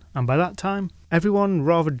dawn, and by that time, everyone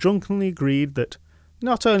rather drunkenly agreed that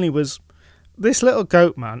not only was this little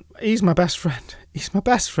goat man, he's my best friend. He's my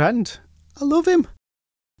best friend. I love him.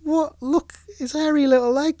 What? Look, his hairy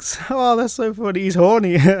little legs. Oh, that's so funny. He's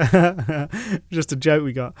horny. Just a joke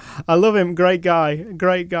we got. I love him. Great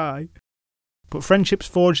guy. But friendships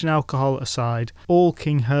forged in alcohol aside, all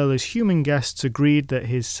King Herla's human guests agreed that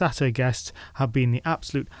his satyr guests had been the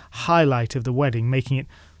absolute highlight of the wedding, making it,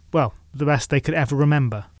 well, the best they could ever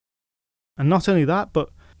remember. And not only that, but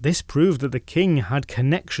this proved that the king had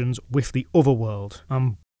connections with the other world,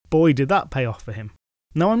 and boy did that pay off for him.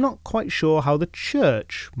 Now, I'm not quite sure how the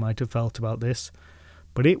church might have felt about this,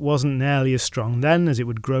 but it wasn't nearly as strong then as it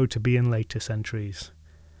would grow to be in later centuries.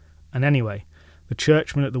 And anyway, the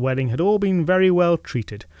churchmen at the wedding had all been very well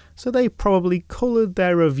treated, so they probably coloured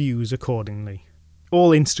their reviews accordingly. All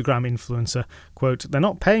Instagram influencer, quote, "they're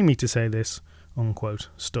not paying me to say this," unquote,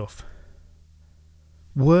 stuff.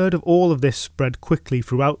 Word of all of this spread quickly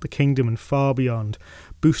throughout the kingdom and far beyond,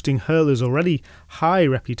 boosting Herla's already high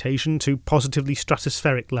reputation to positively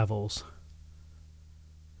stratospheric levels.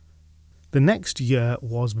 The next year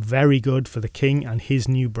was very good for the king and his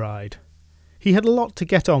new bride. He had a lot to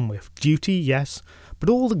get on with, duty, yes, but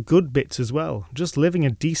all the good bits as well, just living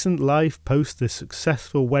a decent life post this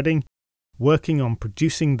successful wedding, working on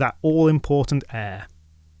producing that all-important heir.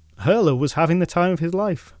 Herla was having the time of his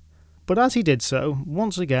life. But as he did so,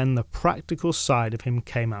 once again the practical side of him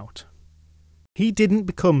came out. He didn't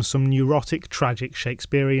become some neurotic, tragic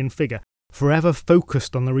Shakespearean figure, forever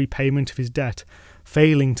focused on the repayment of his debt,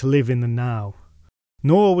 failing to live in the now.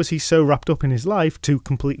 Nor was he so wrapped up in his life to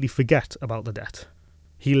completely forget about the debt.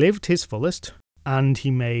 He lived his fullest, and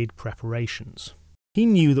he made preparations. He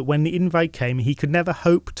knew that when the invite came, he could never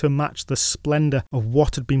hope to match the splendour of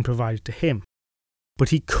what had been provided to him. But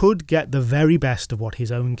he could get the very best of what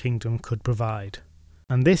his own kingdom could provide.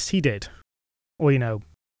 And this he did. Or,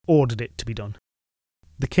 ordered it to be done.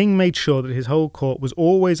 The king made sure that his whole court was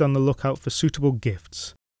always on the lookout for suitable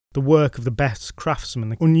gifts, the work of the best craftsmen,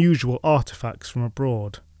 the unusual artefacts from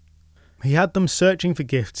abroad. He had them searching for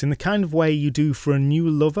gifts in the kind of way you do for a new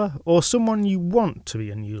lover, or someone you want to be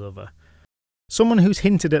a new lover. Someone who's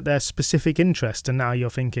hinted at their specific interest and now you're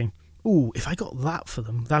thinking, ooh, if I got that for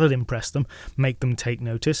them, that'd impress them, make them take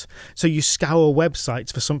notice. So you scour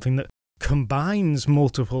websites for something that combines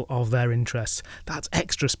multiple of their interests. That's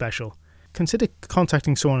extra special. Consider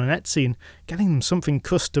contacting someone on Etsy and getting them something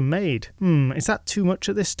custom made. Is that too much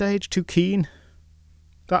at this stage? Too keen?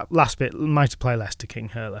 That last bit might apply less to King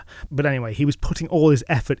Herla. But anyway, he was putting all his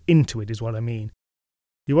effort into it, is what I mean.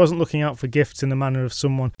 He wasn't looking out for gifts in the manner of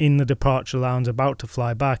someone in the departure lounge about to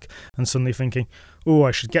fly back and suddenly thinking,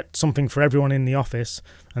 I should get something for everyone in the office,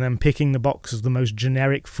 and then picking the box of the most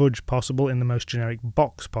generic fudge possible in the most generic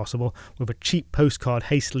box possible with a cheap postcard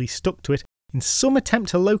hastily stuck to it in some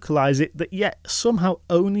attempt to localise it that yet somehow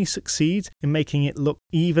only succeeds in making it look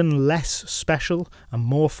even less special and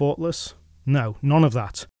more thoughtless. No, none of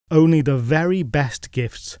that. Only the very best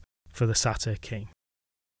gifts for the Satyr King.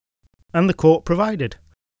 And the court provided.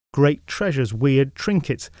 Great treasures, weird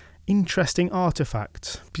trinkets, interesting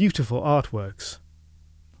artefacts, beautiful artworks.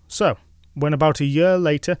 So, when about a year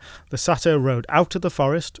later the Satyr rode out of the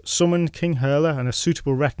forest, summoned King Herla and a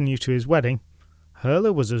suitable retinue to his wedding,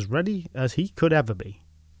 Herla was as ready as he could ever be.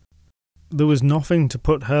 There was nothing to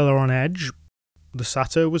put Herla on edge. The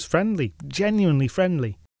Satyr was friendly, genuinely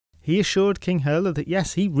friendly. He assured King Herla that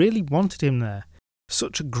yes, he really wanted him there.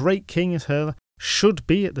 Such a great king as Herla should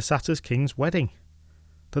be at the Satyr King's wedding.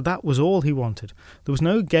 That was all he wanted. There was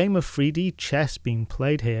no game of 3D chess being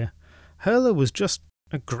played here. Herla was just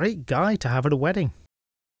a great guy to have at a wedding.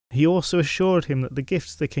 He also assured him that the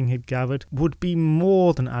gifts the king had gathered would be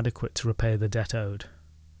more than adequate to repay the debt owed.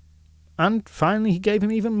 And finally he gave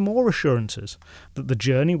him even more assurances that the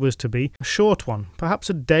journey was to be a short one, perhaps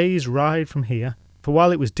a day's ride from here, for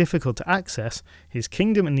while it was difficult to access, his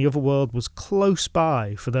kingdom in the other world was close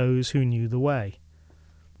by for those who knew the way.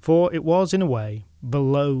 For it was, in a way,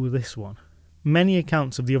 below this one. Many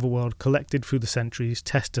accounts of the other world collected through the centuries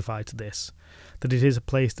testify to this, that it is a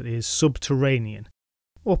place that is subterranean,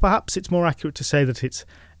 or perhaps it's more accurate to say that its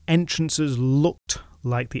entrances looked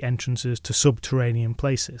like the entrances to subterranean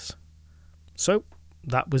places. So,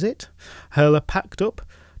 that was it. Herla packed up,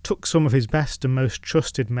 took some of his best and most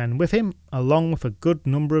trusted men with him, along with a good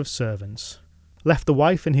number of servants, left the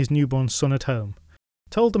wife and his newborn son at home,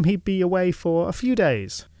 told them he'd be away for a few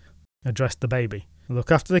days, addressed the baby. Look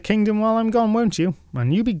after the kingdom while I'm gone, won't you?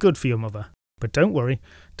 And you be good for your mother. But don't worry,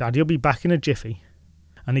 Daddy'll be back in a jiffy.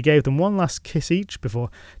 And he gave them one last kiss each before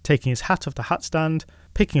taking his hat off the hat stand,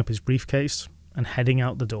 picking up his briefcase, and heading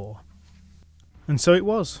out the door. And so it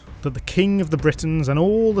was that the king of the Britons and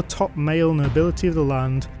all the top male nobility of the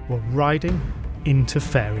land were riding into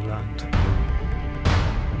fairyland.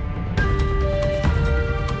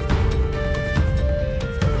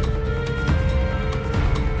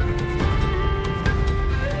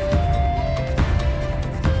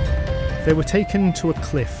 They were taken to a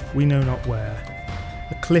cliff, we know not where,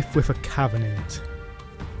 a cliff with a cavern in it.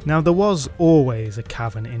 Now there was always a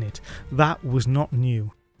cavern in it, that was not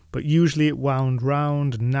new, but usually it wound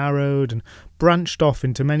round and narrowed and branched off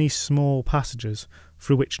into many small passages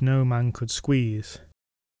through which no man could squeeze.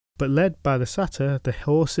 But led by the Satyr, the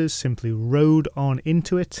horses simply rode on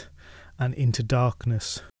into it and into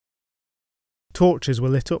darkness. Torches were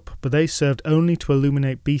lit up, but they served only to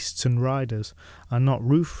illuminate beasts and riders, and not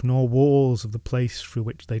roof nor walls of the place through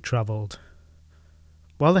which they travelled.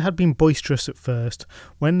 While they had been boisterous at first,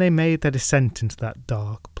 when they made their descent into that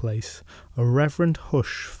dark place, a reverent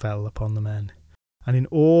hush fell upon the men, and in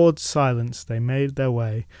awed silence they made their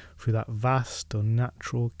way through that vast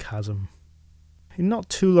unnatural chasm. In not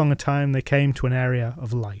too long a time they came to an area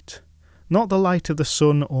of light. Not the light of the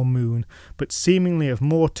sun or moon, but seemingly of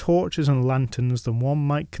more torches and lanterns than one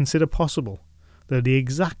might consider possible, though the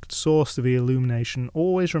exact source of the illumination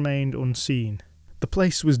always remained unseen. The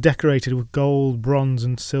place was decorated with gold, bronze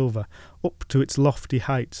and silver, up to its lofty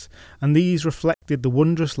heights, and these reflected the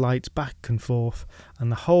wondrous lights back and forth, and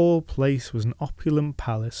the whole place was an opulent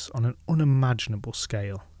palace on an unimaginable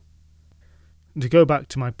scale. To go back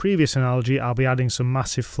to my previous analogy, I'll be adding some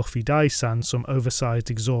massive fluffy dice and some oversized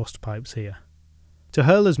exhaust pipes here. To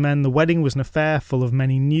Herla's men, the wedding was an affair full of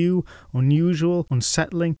many new, unusual,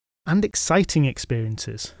 unsettling, and exciting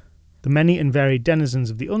experiences. The many and varied denizens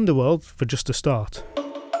of the underworld, for just a start.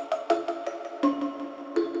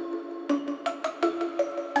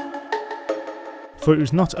 For it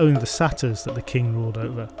was not only the satyrs that the king ruled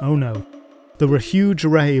over, oh no. There were a huge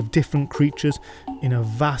array of different creatures in a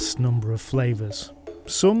vast number of flavours.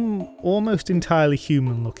 Some almost entirely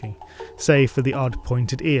human looking, save for the odd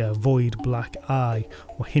pointed ear, void black eye,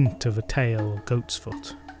 or hint of a tail or goat's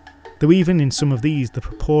foot. Though even in some of these the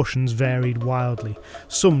proportions varied wildly,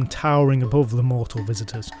 some towering above the mortal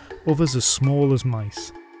visitors, others as small as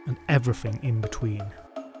mice, and everything in between.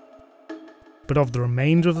 But of the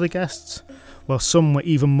remainder of the guests, well, some were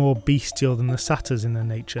even more bestial than the satyrs in their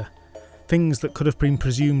nature. things that could have been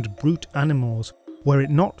presumed brute animals, were it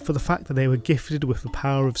not for the fact that they were gifted with the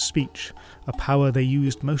power of speech, a power they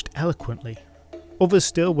used most eloquently. Others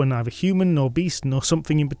still were neither human nor beast nor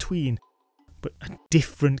something in between, but a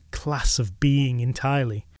different class of being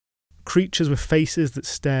entirely. Creatures with faces that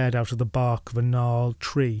stared out of the bark of a gnarled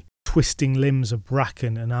tree, twisting limbs of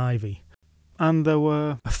bracken and ivy. And there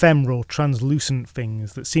were ephemeral, translucent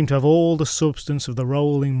things that seemed to have all the substance of the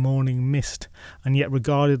rolling morning mist, and yet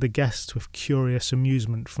regarded the guests with curious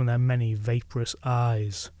amusement from their many vaporous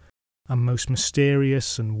eyes. And most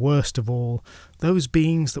mysterious and worst of all, those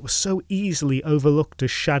beings that were so easily overlooked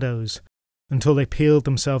as shadows, until they peeled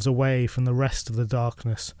themselves away from the rest of the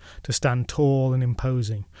darkness to stand tall and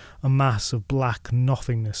imposing, a mass of black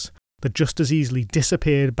nothingness that just as easily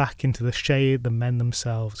disappeared back into the shade the men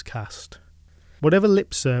themselves cast. Whatever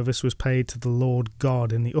lip service was paid to the Lord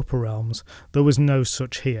God in the upper realms, there was no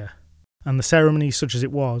such here, and the ceremony, such as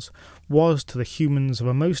it was to the humans of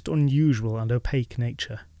a most unusual and opaque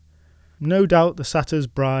nature. No doubt the satyr's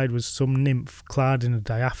bride was some nymph clad in a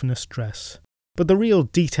diaphanous dress, but the real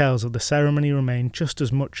details of the ceremony remained just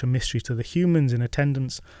as much a mystery to the humans in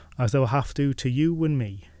attendance as they will have to you and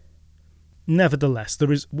me. Nevertheless,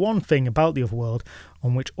 there is one thing about the otherworld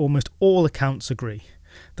on which almost all accounts agree,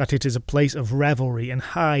 that it is a place of revelry and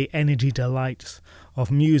high-energy delights,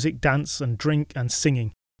 of music, dance and drink and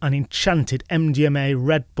singing, an enchanted MDMA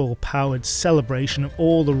Red Bull-powered celebration of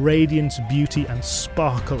all the radiance, beauty and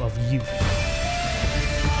sparkle of youth.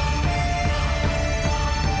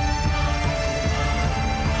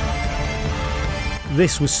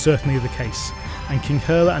 This was certainly the case, and King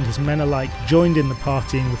Herla and his men alike joined in the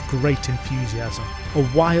partying with great enthusiasm. A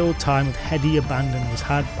wild time of heady abandon was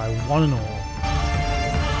had by one and all.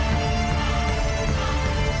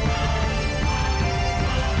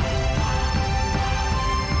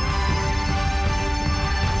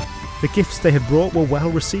 The gifts they had brought were well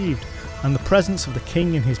received, and the presence of the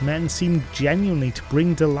king and his men seemed genuinely to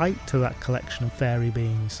bring delight to that collection of fairy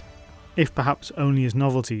beings, if perhaps only as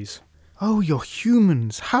novelties. Oh, you're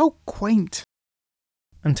humans, how quaint!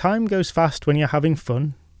 And time goes fast when you're having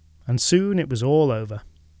fun, and soon it was all over.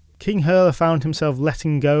 King Herla found himself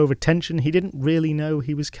letting go of a tension he didn't really know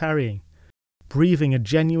he was carrying, breathing a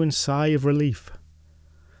genuine sigh of relief.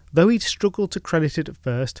 Though he'd struggled to credit it at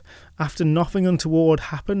first, after nothing untoward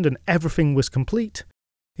happened and everything was complete,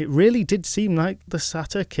 it really did seem like the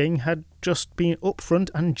Satyr King had just been upfront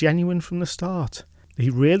and genuine from the start. He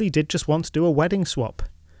really did just want to do a wedding swap.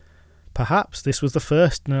 Perhaps this was the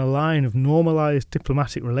first in a line of normalised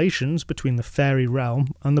diplomatic relations between the fairy realm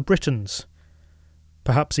and the Britons.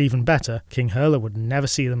 Perhaps even better, King Herla would never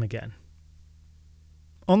see them again.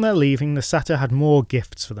 On their leaving, the Satyr had more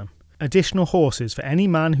gifts for them. Additional horses for any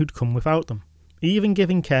man who'd come without them, even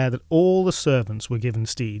giving care that all the servants were given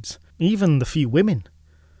steeds, even the few women.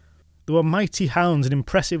 There were mighty hounds and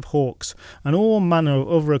impressive hawks, and all manner of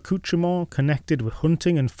other accoutrements connected with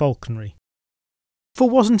hunting and falconry. "For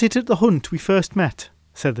wasn't it at the hunt we first met?"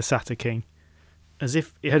 said the Satyr King, as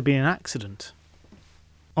if it had been an accident.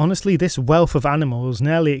 Honestly, this wealth of animals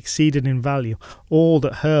nearly exceeded in value all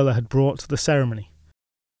that Herla had brought to the ceremony.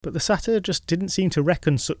 But the Satyr just didn't seem to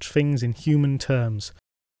reckon such things in human terms,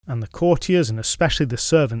 and the courtiers and especially the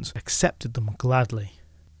servants accepted them gladly.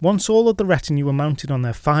 Once all of the retinue were mounted on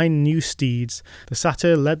their fine new steeds, the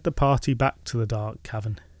Satyr led the party back to the dark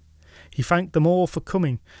cavern. He thanked them all for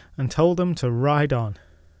coming and told them to ride on.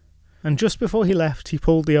 And just before he left, he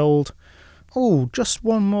pulled the old, "Oh, just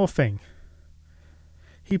one more thing."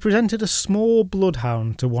 He presented a small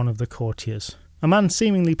bloodhound to one of the courtiers, a man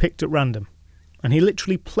seemingly picked at random, and he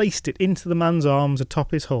literally placed it into the man's arms atop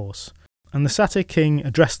his horse, and the Satyr King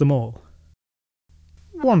addressed them all.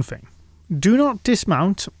 "One thing. Do not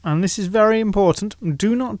dismount, and this is very important,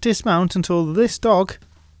 do not dismount until this dog,"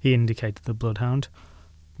 he indicated the bloodhound,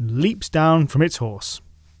 "leaps down from its horse.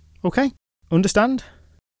 Okay? Understand?"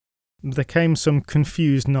 There came some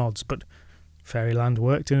confused nods, but Fairyland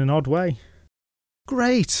worked in an odd way.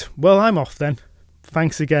 "Great! Well, I'm off then.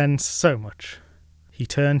 Thanks again so much." He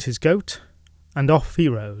turned his goat, and off he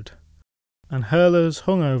rode. And Herla's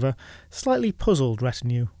hungover, slightly puzzled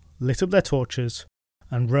retinue lit up their torches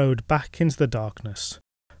and rode back into the darkness,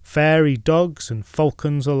 fairy dogs and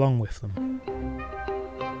falcons along with them.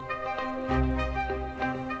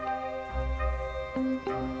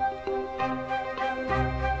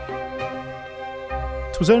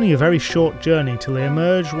 It was only a very short journey till they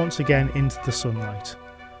emerged once again into the sunlight,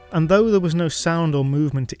 and though there was no sound or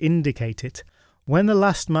movement to indicate it, When the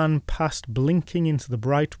last man passed blinking into the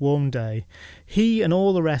bright warm day, he and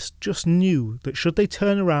all the rest just knew that should they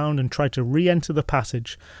turn around and try to re-enter the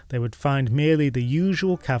passage, they would find merely the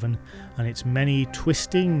usual cavern and its many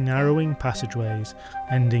twisting, narrowing passageways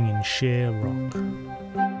ending in sheer rock.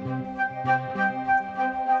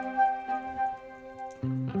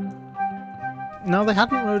 Now they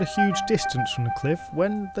hadn't rode a huge distance from the cliff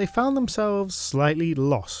when they found themselves slightly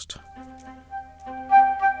lost.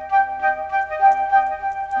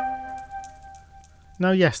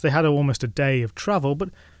 Now yes, they had almost a day of travel, but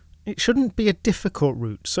it shouldn't be a difficult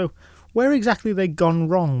route, so where exactly they'd gone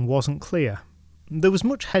wrong wasn't clear. There was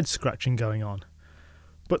much head-scratching going on,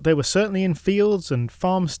 but they were certainly in fields and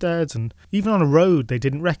farmsteads and even on a road they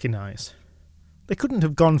didn't recognise. They couldn't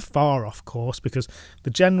have gone far off course because the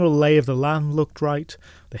general lay of the land looked right,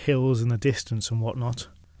 the hills in the distance and whatnot.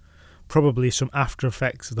 Probably some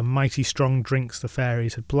after-effects of the mighty strong drinks the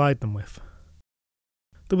fairies had plied them with.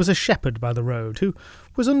 There was a shepherd by the road who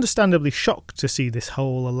was understandably shocked to see this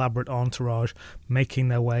whole elaborate entourage making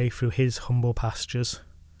their way through his humble pastures.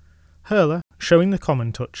 Herla, showing the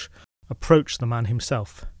common touch, approached the man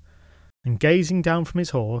himself, and gazing down from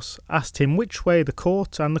his horse, asked him which way the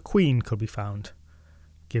court and the queen could be found,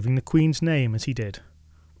 giving the queen's name as he did,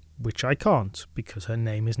 which I can't, because her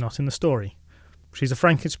name is not in the story. She's a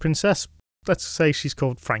Frankish princess, let's say she's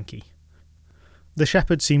called Frankie. The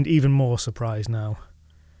shepherd seemed even more surprised now.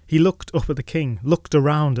 He looked up at the king, looked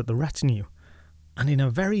around at the retinue, and in a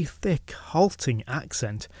very thick, halting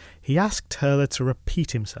accent, he asked Herla to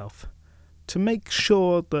repeat himself, to make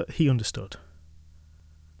sure that he understood.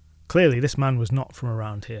 Clearly this man was not from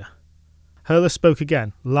around here. Herla spoke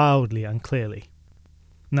again, loudly and clearly.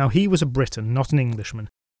 Now he was a Briton, not an Englishman,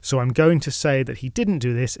 so I'm going to say that he didn't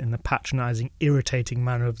do this in the patronising, irritating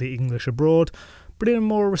manner of the English abroad, but in a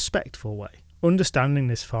more respectful way, understanding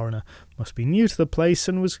this foreigner must be new to the place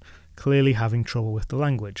and was clearly having trouble with the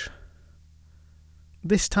language.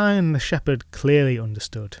 This time the shepherd clearly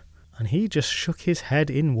understood, and he just shook his head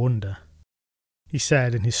in wonder. He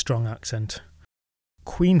said in his strong accent,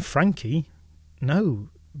 "Queen Frankie? No,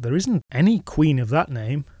 there isn't any queen of that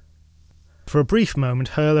name." For a brief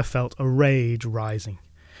moment Herla felt a rage rising.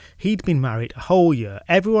 He'd been married a whole year.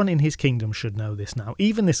 Everyone in his kingdom should know this now,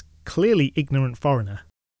 even this clearly ignorant foreigner.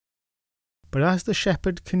 But as the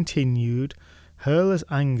shepherd continued, Herla's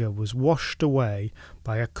anger was washed away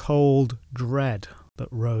by a cold dread that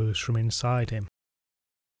rose from inside him.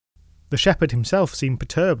 The shepherd himself seemed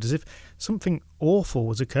perturbed, as if something awful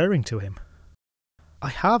was occurring to him. "I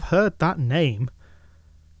have heard that name.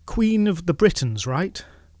 Queen of the Britons, right?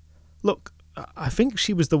 Look, I think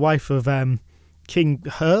she was the wife of King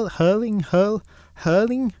Herling,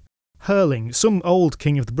 some old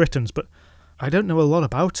king of the Britons, but I don't know a lot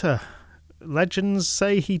about her. Legends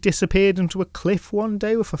say he disappeared into a cliff one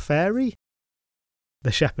day with a fairy."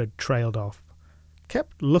 The shepherd trailed off,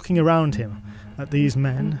 kept looking around him at these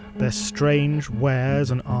men, their strange wares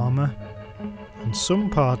and armour, and some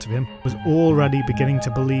part of him was already beginning to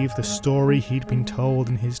believe the story he'd been told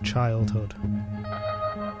in his childhood.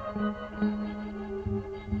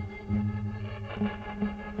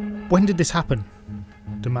 "When did this happen?"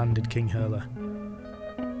 demanded King Herla.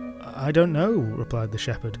 "I don't know," replied the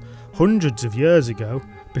shepherd. "Hundreds of years ago,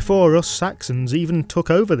 before us Saxons even took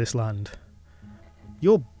over this land."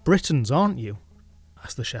 "You're Britons, aren't you?"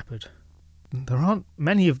 asked the shepherd. "There aren't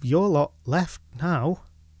many of your lot left now."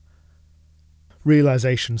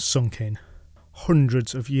 Realisation sunk in.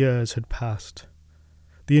 Hundreds of years had passed.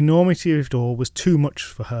 The enormity of it all was too much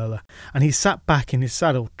for Herla, and he sat back in his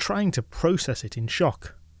saddle trying to process it in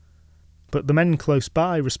shock. But the men close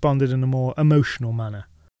by responded in a more emotional manner.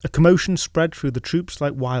 A commotion spread through the troops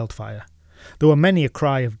like wildfire. There were many a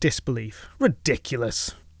cry of disbelief.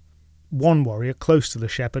 "Ridiculous!" One warrior close to the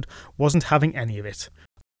shepherd wasn't having any of it.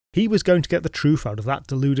 He was going to get the truth out of that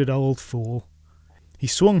deluded old fool. He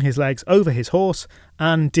swung his legs over his horse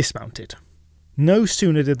and dismounted. No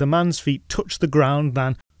sooner did the man's feet touch the ground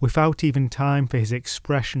than, without even time for his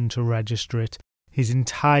expression to register it, his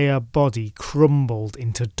entire body crumbled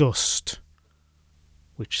into dust,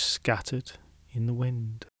 which scattered in the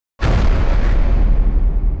wind.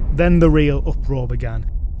 Then the real uproar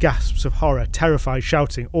began. Gasps of horror, terrified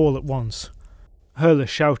shouting all at once. Herla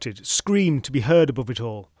shouted, screamed to be heard above it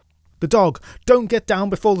all. "The dog! Don't get down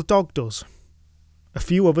before the dog does!" A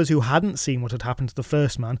few others who hadn't seen what had happened to the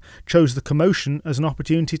first man chose the commotion as an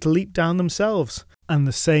opportunity to leap down themselves, and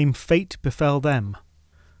the same fate befell them.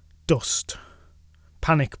 Dust.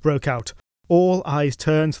 Panic broke out. All eyes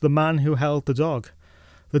turned to the man who held the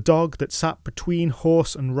dog that sat between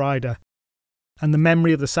horse and rider, and the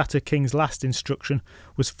memory of the Satyr King's last instruction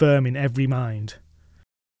was firm in every mind.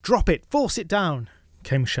 "Drop it! Force it down!"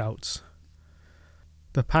 came shouts.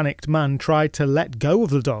 The panicked man tried to let go of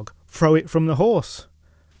the dog, throw it from the horse.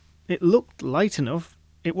 It looked light enough.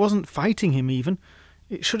 It wasn't fighting him even.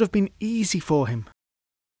 It should have been easy for him.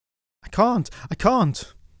 I can't.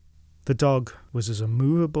 The dog was as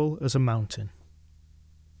immovable as a mountain.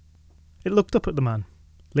 It looked up at the man,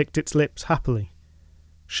 licked its lips happily,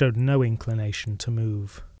 showed no inclination to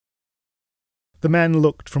move. The men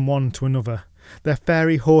looked from one to another. Their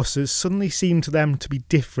fairy horses suddenly seemed to them to be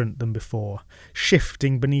different than before,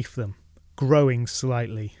 shifting beneath them, growing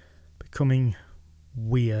slightly, becoming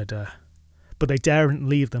weirder. But they daren't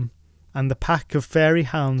leave them, and the pack of fairy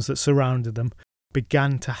hounds that surrounded them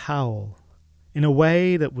began to howl, in a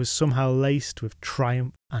way that was somehow laced with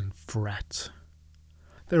triumph and threat.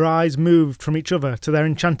 Their eyes moved from each other to their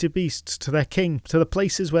enchanted beasts, to their king, to the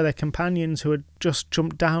places where their companions who had just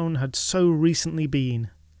jumped down had so recently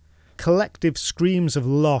been. Collective screams of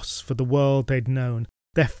loss for the world they'd known,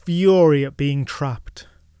 their fury at being trapped,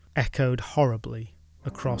 echoed horribly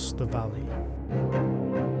across the valley.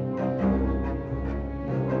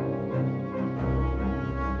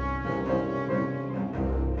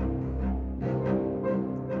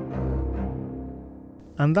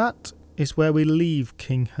 And that is where we leave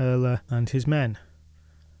King Herla and his men.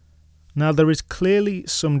 Now there is clearly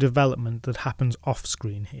some development that happens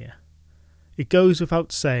off-screen here. It goes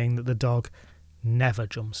without saying that the dog never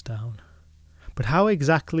jumps down. But how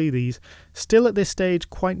exactly these, still at this stage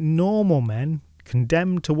quite normal men,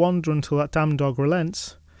 condemned to wander until that damn dog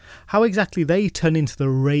relents, how exactly they turn into the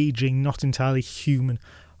raging, not entirely human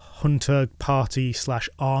hunter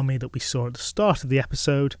party/army that we saw at the start of the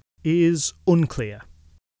episode is unclear.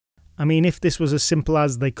 I mean, if this was as simple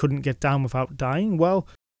as they couldn't get down without dying, well,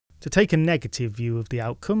 to take a negative view of the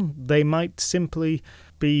outcome, they might simply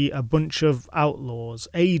be a bunch of outlaws,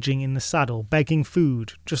 aging in the saddle, begging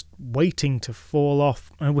food, just waiting to fall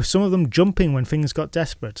off, and with some of them jumping when things got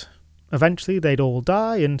desperate. Eventually they'd all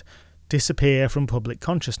die and disappear from public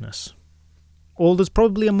consciousness. Or there's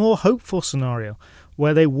probably a more hopeful scenario,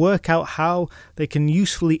 where they work out how they can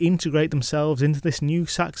usefully integrate themselves into this new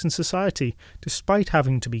Saxon society, despite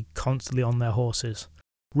having to be constantly on their horses.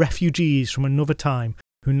 Refugees from another time,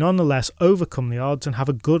 who nonetheless overcome the odds and have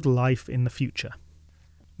a good life in the future.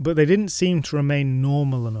 But they didn't seem to remain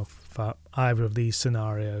normal enough for either of these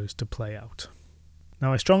scenarios to play out.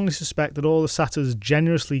 Now I strongly suspect that all the Satyr's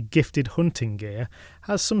generously gifted hunting gear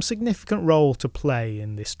has some significant role to play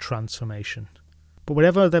in this transformation. But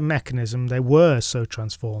whatever their mechanism, they were so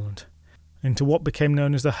transformed into what became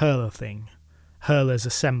known as the Herla thing, Herla's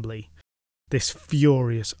assembly, this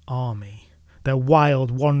furious army, their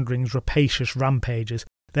wild wanderings, rapacious rampages,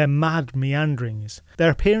 their mad meanderings,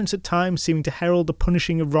 their appearance at times seeming to herald the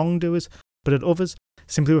punishing of wrongdoers, but at others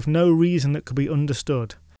simply with no reason that could be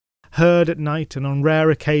understood, heard at night and on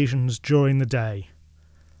rare occasions during the day.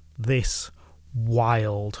 This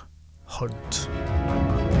wild hunt.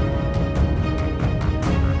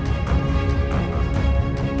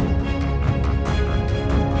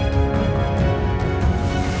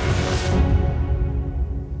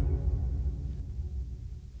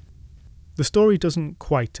 The story doesn't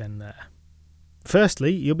quite end there.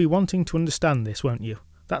 Firstly, you'll be wanting to understand this, won't you?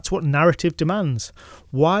 That's what narrative demands.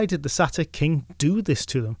 Why did the Satyr King do this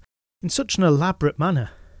to them in such an elaborate manner?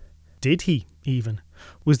 Did he, even?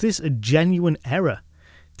 Was this a genuine error?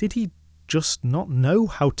 Did he just not know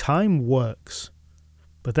how time works?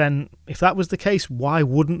 But then, if that was the case, why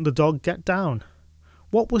wouldn't the dog get down?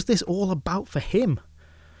 What was this all about for him?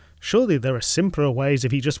 Surely there are simpler ways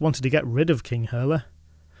if he just wanted to get rid of King Herla.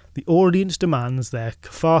 The audience demands their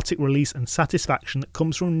cathartic release and satisfaction that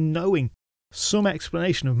comes from knowing some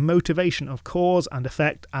explanation of motivation, of cause and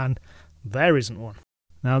effect, and there isn't one.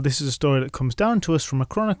 Now, this is a story that comes down to us from a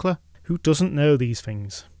chronicler who doesn't know these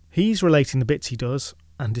things. He's relating the bits he does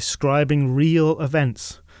and describing real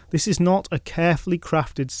events. This is not a carefully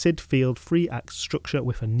crafted Sid Field free-act structure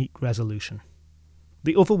with a neat resolution.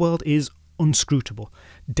 The other world is unscrutable,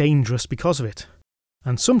 dangerous because of it.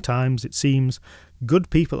 And sometimes, it seems, good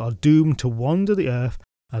people are doomed to wander the earth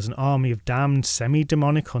as an army of damned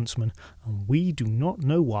semi-demonic huntsmen, and we do not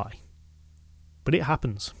know why. But it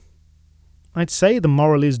happens. I'd say the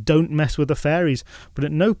moral is don't mess with the fairies, but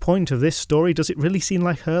at no point of this story does it really seem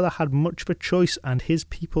like Herla had much of a choice, and his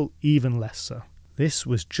people even less so. This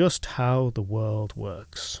was just how the world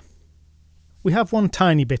works. We have one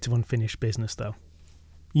tiny bit of unfinished business, though.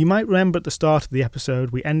 You might remember at the start of the episode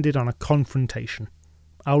we ended on a confrontation.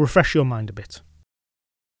 I'll refresh your mind a bit.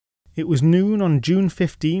 It was noon on June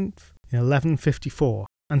 15th in 1154,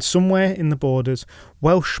 and somewhere in the borders,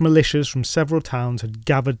 Welsh militias from several towns had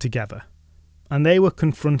gathered together, and they were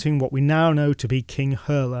confronting what we now know to be King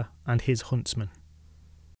Herla and his huntsmen.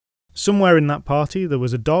 Somewhere in that party there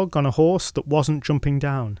was a dog on a horse that wasn't jumping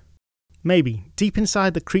down. Maybe, deep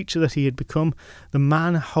inside the creature that he had become, the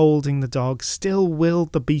man holding the dog still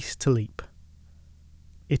willed the beast to leap.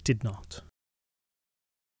 It did not.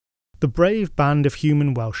 The brave band of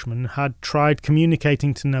human Welshmen had tried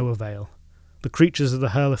communicating to no avail. The creatures of the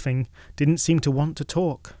Herla didn't seem to want to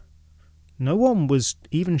talk. No one was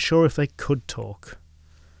even sure if they could talk.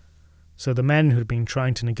 So the men who had been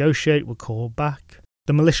trying to negotiate were called back.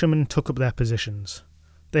 The militiamen took up their positions.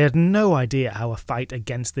 They had no idea how a fight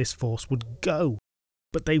against this force would go,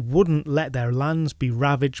 but they wouldn't let their lands be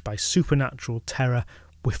ravaged by supernatural terror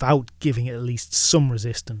without giving it at least some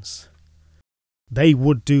resistance. They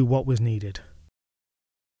would do what was needed.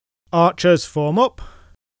 "Archers, form up!"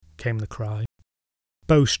 came the cry.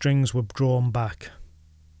 Bowstrings were drawn back.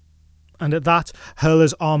 And at that,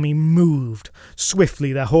 Herla's army moved.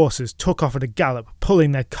 Swiftly their horses took off at a gallop,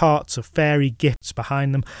 pulling their carts of fairy gifts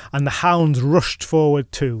behind them, and the hounds rushed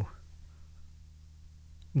forward too.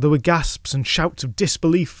 There were gasps and shouts of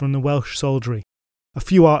disbelief from the Welsh soldiery. A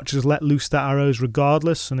few archers let loose their arrows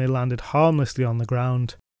regardless, and they landed harmlessly on the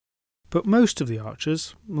ground. But most of the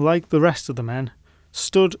archers, like the rest of the men,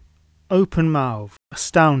 stood open-mouthed,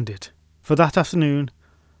 astounded, for that afternoon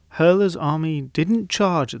Herla's army didn't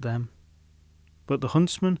charge at them. But the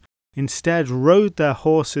huntsmen instead rode their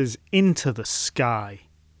horses into the sky,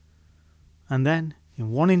 and then,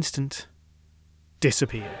 in one instant,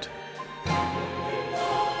 disappeared.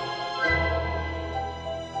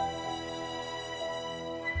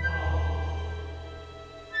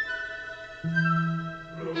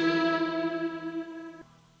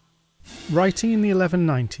 Writing in the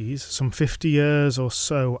 1190s, some 50 years or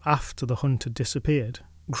so after the hunt had disappeared,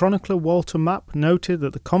 chronicler Walter Map noted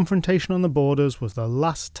that the confrontation on the borders was the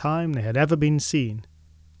last time they had ever been seen.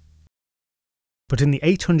 But in the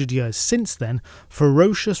 800 years since then,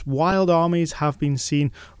 ferocious wild armies have been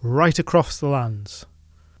seen right across the lands.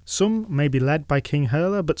 Some may be led by King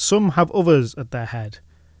Herla, but some have others at their head.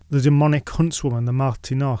 The demonic huntswoman, the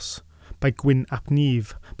Martinos, by Gwyn ap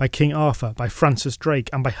Nudd, by King Arthur, by Francis Drake,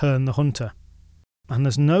 and by Herne the Hunter. And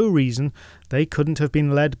there's no reason they couldn't have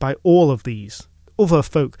been led by all of these other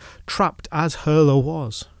folk, trapped as Herla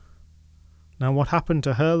was. Now what happened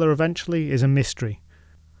to Herla eventually is a mystery.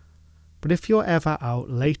 But if you're ever out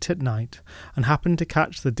late at night and happen to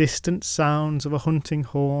catch the distant sounds of a hunting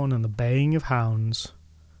horn and the baying of hounds,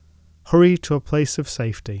 hurry to a place of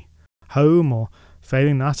safety, home, or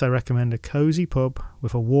failing that I recommend a cosy pub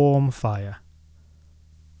with a warm fire,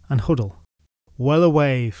 and huddle well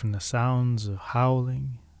away from the sounds of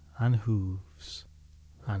howling and hooves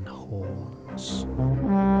and horns.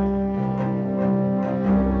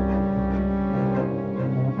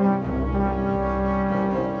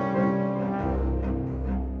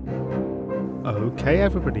 Okay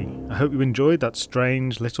everybody, I hope you enjoyed that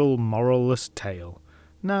strange little moralless tale.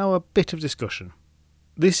 Now a bit of discussion.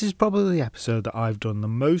 This is probably the episode that I've done the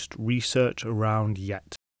most research around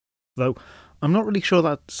yet, though I'm not really sure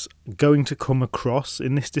that's going to come across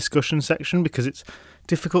in this discussion section because it's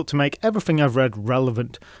difficult to make everything I've read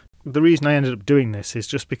relevant. The reason I ended up doing this is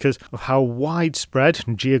just because of how widespread,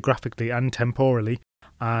 geographically and temporally,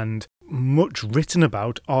 and much written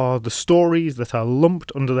about are the stories that are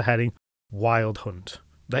lumped under the heading Wild Hunt.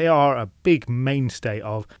 They are a big mainstay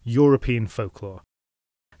of European folklore.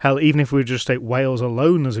 Hell, even if we were just take Wales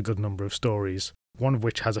alone, there's a good number of stories, one of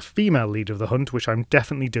which has a female leader of the hunt, which I'm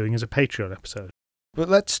definitely doing as a Patreon episode. But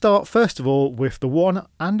let's start first of all with the one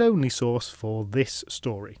and only source for this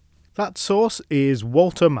story. That source is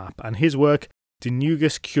Walter Map and his work De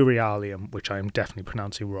Nugas Curialium, which I am definitely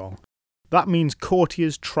pronouncing wrong. That means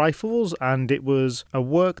courtiers' trifles, and it was a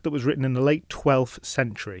work that was written in the late 12th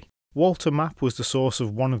century. Walter Map was the source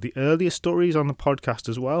of one of the earliest stories on the podcast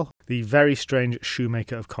as well, The Very Strange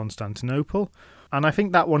Shoemaker of Constantinople, and I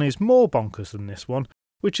think that one is more bonkers than this one,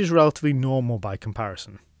 which is relatively normal by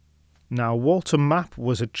comparison. Now, Walter Map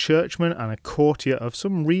was a churchman and a courtier of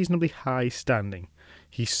some reasonably high standing.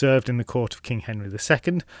 He served in the court of King Henry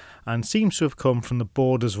II, and seems to have come from the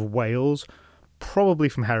borders of Wales, probably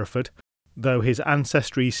from Hereford, though his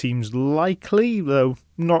ancestry seems likely, though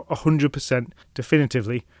not 100%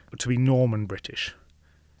 definitively, to be Norman British.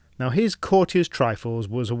 Now his Courtier's Trifles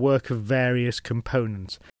was a work of various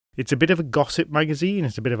components. It's a bit of a gossip magazine,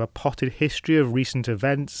 it's a bit of a potted history of recent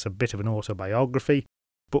events, a bit of an autobiography,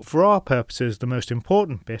 but for our purposes the most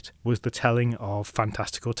important bit was the telling of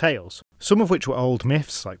fantastical tales, some of which were old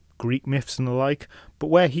myths like Greek myths and the like,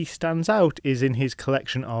 but where he stands out is in his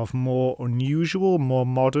collection of more unusual, more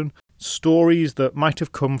modern stories that might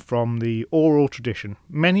have come from the oral tradition,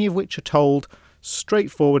 many of which are told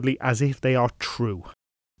straightforwardly as if they are true.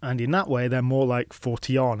 And in that way, they're more like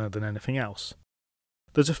Forteana than anything else.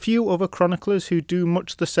 There's a few other chroniclers who do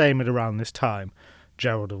much the same at around this time.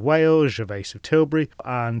 Gerald of Wales, Gervase of Tilbury,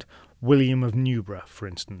 and William of Newburgh, for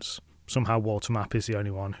instance. Somehow Walter Map is the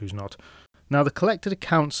only one who's not. Now, the collected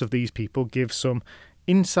accounts of these people give some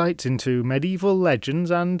insights into medieval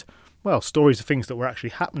legends and, well, stories of things that were actually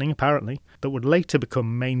happening, apparently, that would later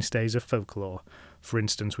become mainstays of folklore. For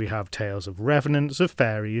instance, we have tales of revenants, of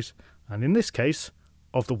fairies, and in this case,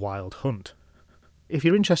 of the Wild Hunt. If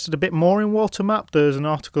you're interested a bit more in Walter Map, there's an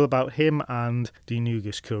article about him and De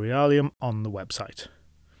Nugis Curialium on the website.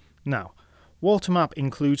 Now, Walter Map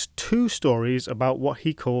includes 2 stories about what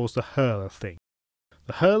he calls the Herla thing.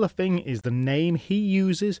 The Herla thing is the name he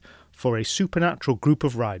uses for a supernatural group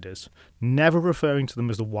of riders, never referring to them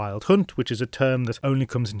as the Wild Hunt, which is a term that only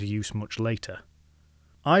comes into use much later.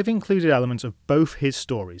 I've included elements of both his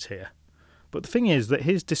stories here, but the thing is that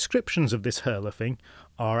his descriptions of this Herla thing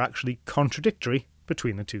are actually contradictory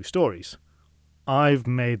between the 2 stories. I've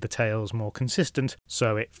made the tales more consistent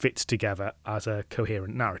so it fits together as a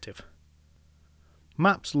coherent narrative.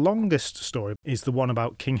 Map's longest story is the one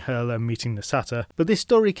about King Herla meeting the satyr, but this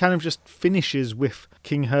story kind of just finishes with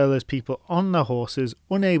King Herla's people on their horses,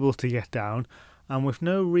 unable to get down, and with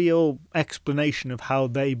no real explanation of how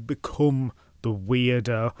they become the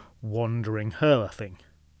weirder, wandering Herla thing.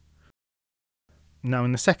 Now,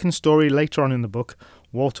 in the second story, later on in the book,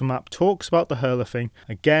 Walter Map talks about the Herla thing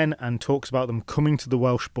again and talks about them coming to the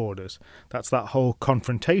Welsh borders. That's that whole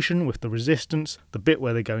confrontation with the resistance, the bit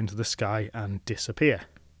where they go into the sky and disappear.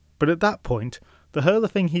 But at that point, the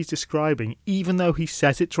Herla thing he's describing, even though he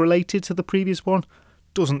says it's related to the previous one,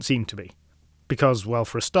 doesn't seem to be. Because, well,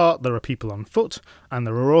 for a start, there are people on foot, and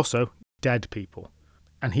there are also dead people.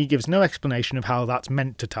 And he gives no explanation of how that's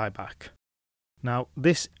meant to tie back. Now,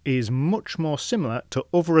 this is much more similar to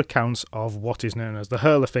other accounts of what is known as the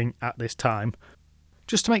Herla thing at this time.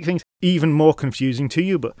 Just to make things even more confusing to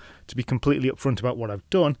you, but to be completely upfront about what I've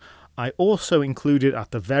done, I also included at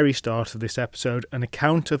the very start of this episode an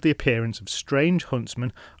account of the appearance of strange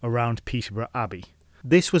huntsmen around Peterborough Abbey.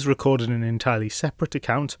 This was recorded in an entirely separate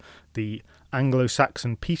account, the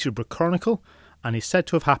Anglo-Saxon Peterborough Chronicle, and is said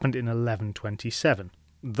to have happened in 1127.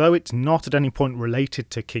 Though it's not at any point related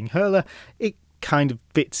to King Herla, it kind of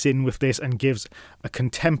fits in with this and gives a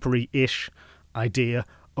contemporary-ish idea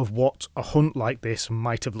of what a hunt like this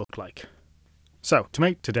might have looked like. So, to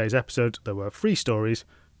make today's episode, there were 3 stories,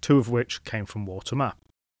 2 of which came from Walter Map.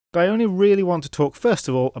 But I only really want to talk first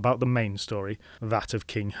of all about the main story, that of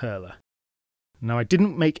King Herla. Now, I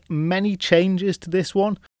didn't make many changes to this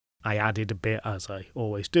one. I added a bit, as I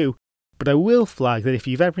always do, but I will flag that if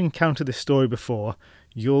you've ever encountered this story before,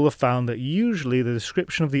 you'll have found that usually the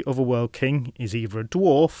description of the Otherworld King is either a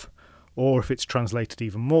dwarf, or if it's translated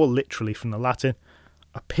even more literally from the Latin,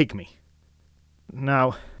 a pygmy.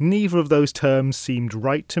 Now, neither of those terms seemed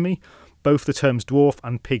right to me. Both the terms dwarf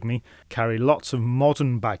and pygmy carry lots of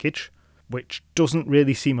modern baggage, which doesn't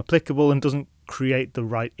really seem applicable and doesn't create the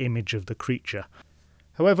right image of the creature.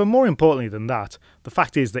 However, more importantly than that, the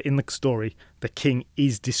fact is that in the story, the king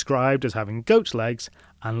is described as having goat's legs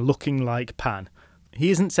and looking like Pan. He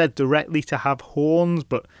isn't said directly to have horns,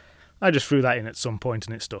 but I just threw that in at some point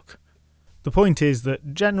and it stuck. The point is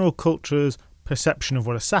that general culture's perception of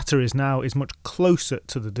what a satyr is now is much closer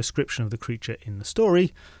to the description of the creature in the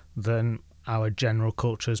story than our general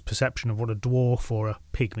culture's perception of what a dwarf or a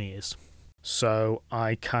pygmy is. So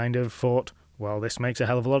I kind of thought, well, this makes a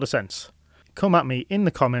hell of a lot of sense. Come at me in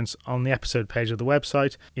the comments on the episode page of the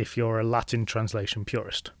website if you're a Latin translation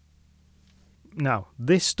purist. Now,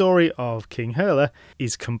 this story of King Herla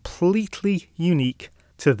is completely unique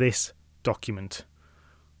to this document.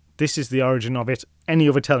 This is the origin of it. Any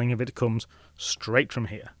other telling of it comes straight from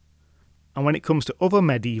here. And when it comes to other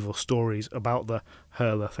medieval stories about the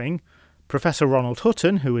Herla thing, Professor Ronald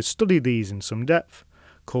Hutton, who has studied these in some depth,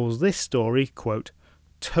 calls this story, quote,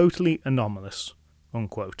 totally anomalous,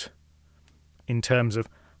 unquote, in terms of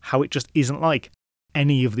how it just isn't like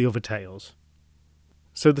any of the other tales.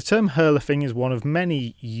 So the term Herla thing is one of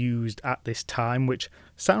many used at this time, which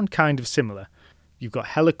sound kind of similar. You've got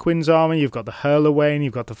Heliquin's army, you've got the Herlawain,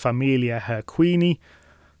 you've got the Familia Herquini.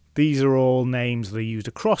 These are all names that are used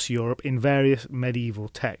across Europe in various medieval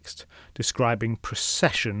texts, describing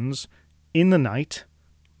processions in the night,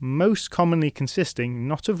 most commonly consisting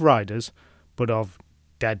not of riders, but of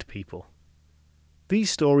dead people.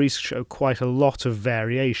 These stories show quite a lot of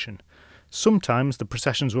variation. Sometimes the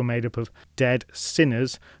processions were made up of dead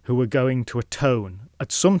sinners who were going to atone.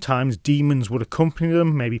 And sometimes demons would accompany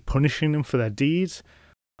them, maybe punishing them for their deeds.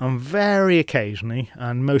 And very occasionally,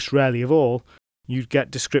 and most rarely of all, you'd get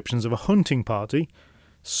descriptions of a hunting party,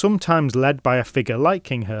 sometimes led by a figure like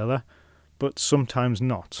King Herla, but sometimes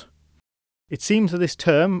not. It seems that this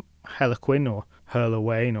term, Harlequin or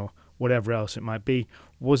Herlawain or whatever else it might be,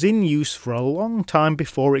 was in use for a long time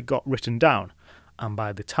before it got written down, and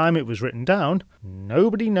by the time it was written down,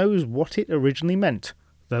 nobody knows what it originally meant,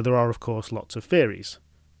 though there are of course lots of theories.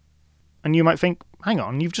 And you might think, hang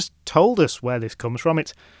on, you've just told us where this comes from,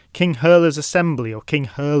 it's King Herla's assembly or King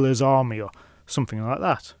Herla's army or something like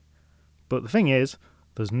that. But the thing is,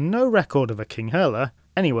 there's no record of a King Herla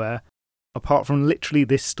anywhere apart from literally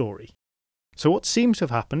this story. So what seems to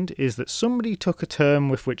have happened is that somebody took a term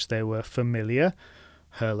with which they were familiar,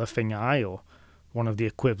 Herla Thingai or one of the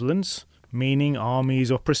equivalents, meaning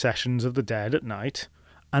armies or processions of the dead at night,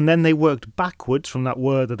 and then they worked backwards from that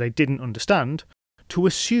word that they didn't understand to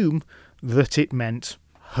assume that it meant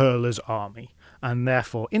Herla's army, and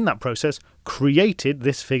therefore in that process created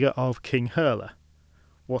this figure of King Herla.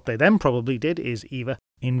 What they then probably did is either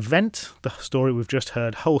invent the story we've just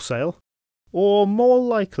heard wholesale, or more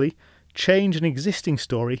likely change an existing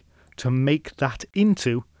story to make that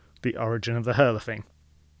into the origin of the Herla thing.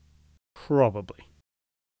 Probably.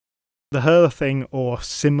 The Herla thing or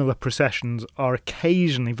similar processions are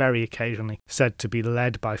occasionally, very occasionally, said to be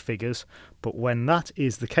led by figures, but when that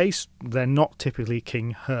is the case, they're not typically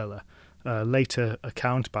King Herla. A later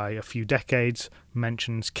account by a few decades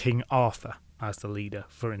mentions King Arthur as the leader,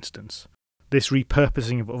 for instance. This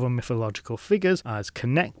repurposing of other mythological figures as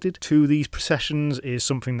connected to these processions is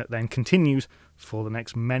something that then continues for the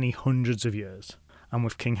next many hundreds of years, and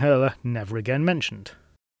with King Herla never again mentioned.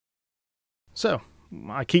 So,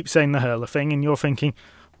 I keep saying the Herla thing, and you're thinking,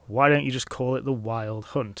 why don't you just call it the Wild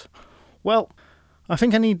Hunt? Well, I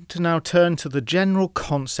think I need to now turn to the general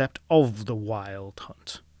concept of the Wild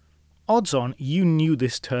Hunt. Odds on you knew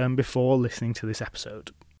this term before listening to this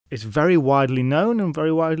episode. It's very widely known and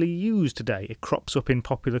very widely used today. It crops up in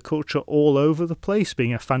popular culture all over the place,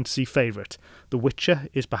 being a fantasy favourite. The Witcher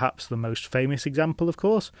is perhaps the most famous example, of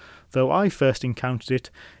course, though I first encountered it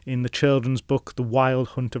in the children's book The Wild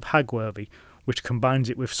Hunt of Hagworthy, which combines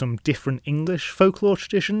it with some different English folklore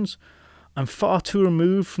traditions. I'm far too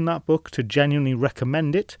removed from that book to genuinely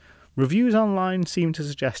recommend it. Reviews online seem to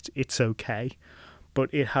suggest it's okay,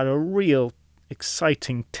 but it had a real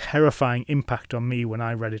exciting, terrifying impact on me when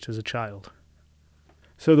I read it as a child.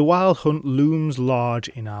 So the Wild Hunt looms large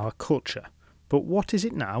in our culture. But what is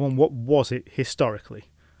it now and what was it historically?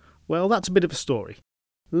 Well, that's a bit of a story.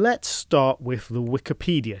 Let's start with the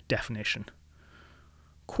Wikipedia definition.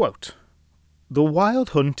 Quote, "The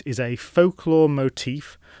Wild Hunt is a folklore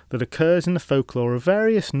motif that occurs in the folklore of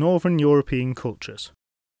various Northern European cultures.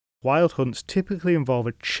 Wild hunts typically involve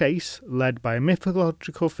a chase led by a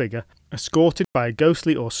mythological figure, escorted by a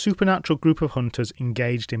ghostly or supernatural group of hunters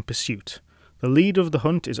engaged in pursuit. The leader of the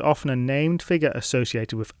hunt is often a named figure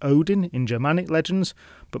associated with Odin in Germanic legends,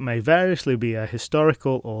 but may variously be a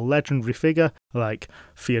historical or legendary figure like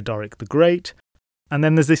Theodoric the Great. And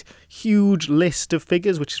then there's this huge list of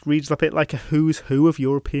figures which reads a bit like a who's who of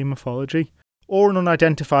European mythology, or an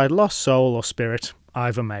unidentified lost soul or spirit,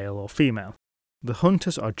 either male or female. The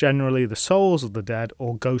hunters are generally the souls of the dead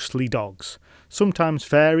or ghostly dogs, sometimes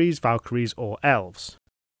fairies, valkyries or elves."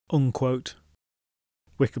 Unquote.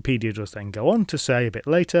 Wikipedia does then go on to say a bit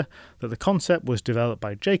later that the concept was developed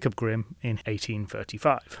by Jacob Grimm in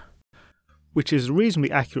 1835, which is a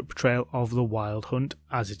reasonably accurate portrayal of the Wild Hunt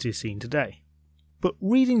as it is seen today. But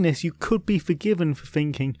reading this, you could be forgiven for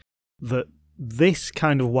thinking that this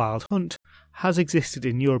kind of Wild Hunt has existed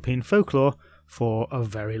in European folklore for a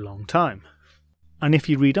very long time. And if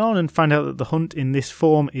you read on and find out that the hunt in this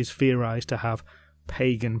form is theorised to have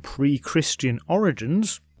pagan pre-Christian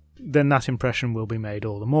origins, then that impression will be made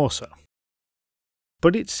all the more so.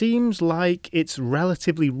 But it seems like it's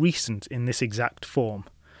relatively recent in this exact form,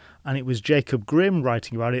 and it was Jacob Grimm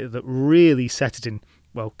writing about it that really set it in,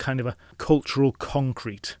 well, kind of a cultural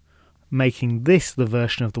concrete, making this the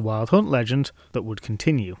version of the Wild Hunt legend that would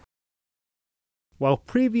continue. While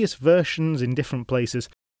previous versions in different places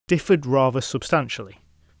differed rather substantially,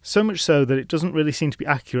 so much so that it doesn't really seem to be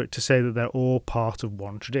accurate to say that they're all part of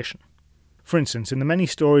one tradition. For instance, in the many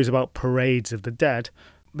stories about parades of the dead,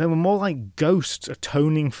 they were more like ghosts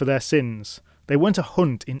atoning for their sins. They weren't a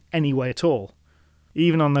hunt in any way at all.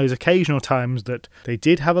 Even on those occasional times that they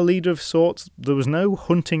did have a leader of sorts, there was no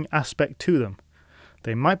hunting aspect to them.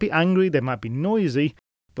 They might be angry, they might be noisy,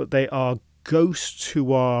 but they are ghosts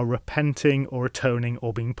who are repenting or atoning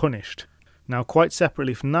or being punished. Now, quite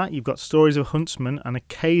separately from that, you've got stories of huntsmen and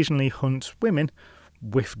occasionally huntswomen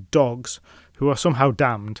with dogs who are somehow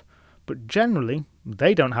damned, but generally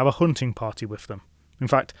they don't have a hunting party with them. In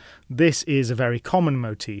fact, this is a very common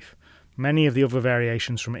motif. Many of the other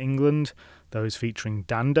variations from England, those featuring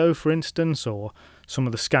Dando for instance, or some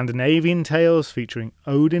of the Scandinavian tales featuring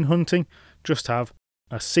Odin hunting, just have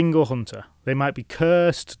a single hunter. They might be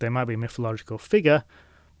cursed, they might be a mythological figure,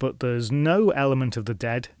 but there's no element of the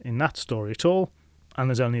dead in that story at all, and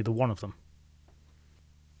there's only the one of them.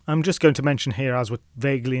 I'm just going to mention here, as we're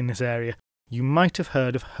vaguely in this area, you might have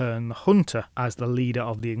heard of Herne the Hunter as the leader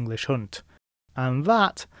of the English hunt. And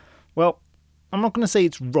that, well, I'm not going to say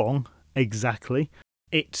it's wrong exactly.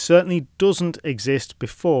 It certainly doesn't exist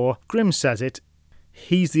before Grimm says it.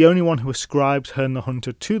 He's the only one who ascribes Herne the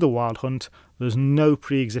Hunter to the Wild Hunt. There's no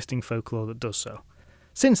pre-existing folklore that does so.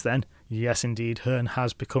 Since then, yes indeed, Herne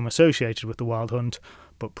has become associated with the Wild Hunt,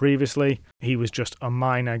 but previously he was just a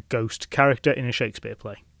minor ghost character in a Shakespeare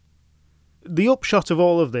play. The upshot of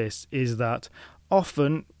all of this is that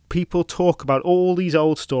often people talk about all these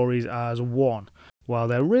old stories as one, while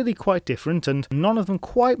they're really quite different and none of them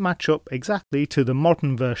quite match up exactly to the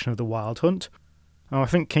modern version of the Wild Hunt. Now, I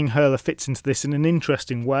think King Herla fits into this in an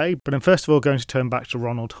interesting way, but I'm first of all going to turn back to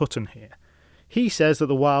Ronald Hutton here. He says that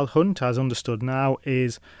the Wild Hunt, as understood now,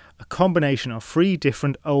 is a combination of 3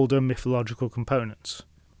 different older mythological components.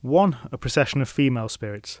 1, a procession of female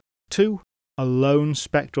spirits. 2, a lone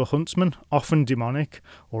spectral huntsman, often demonic,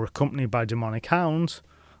 or accompanied by demonic hounds.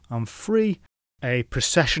 And 3, a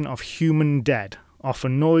procession of human dead,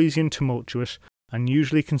 often noisy and tumultuous, and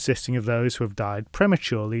usually consisting of those who have died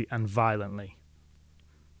prematurely and violently.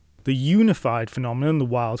 The unified phenomenon, the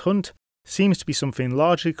Wild Hunt, seems to be something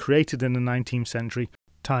largely created in the 19th century,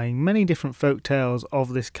 tying many different folk tales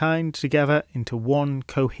of this kind together into one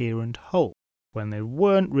coherent whole, when they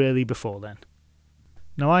weren't really before then.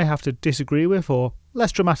 Now, I have to disagree with, or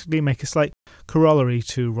less dramatically make a slight corollary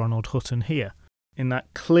to Ronald Hutton here, in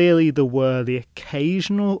that clearly there were the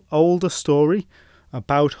occasional older story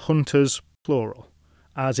about hunters, plural,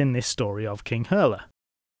 as in this story of King Herla.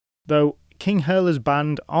 Though King Herla's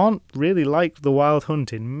band aren't really like the Wild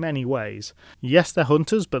Hunt in many ways. Yes, they're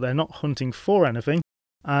hunters, but they're not hunting for anything,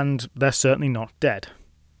 and they're certainly not dead.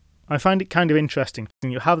 I find it kind of interesting.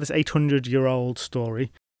 You have this 800-year-old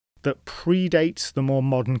story that predates the more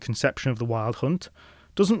modern conception of the Wild Hunt,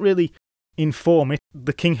 doesn't really inform it.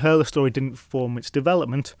 The King Herla story didn't form its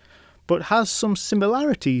development, but has some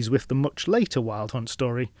similarities with the much later Wild Hunt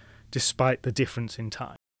story, despite the difference in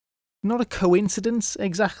time. Not a coincidence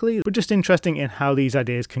exactly, but just interesting in how these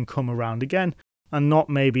ideas can come around again, and not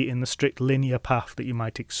maybe in the strict linear path that you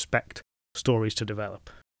might expect stories to develop.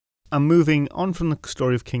 And moving on from the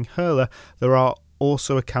story of King Herla, there are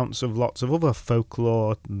also accounts of lots of other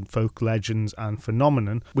folklore, folk legends and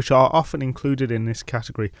phenomenon, which are often included in this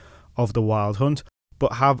category of the Wild Hunt,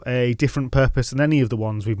 but have a different purpose than any of the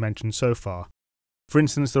ones we've mentioned so far. For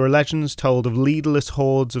instance, there are legends told of leaderless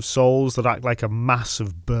hordes of souls that act like a mass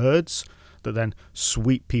of birds that then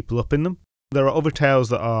sweep people up in them. There are other tales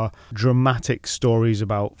that are dramatic stories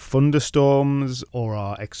about thunderstorms or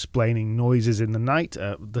are explaining noises in the night.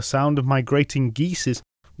 The sound of migrating geese is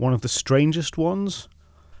one of the strangest ones.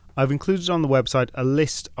 I've included on the website a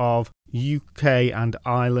list of UK and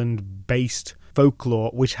Ireland-based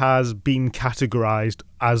folklore which has been categorised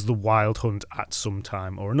as the Wild Hunt at some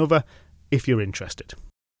time or another, if you're interested.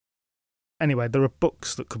 Anyway, there are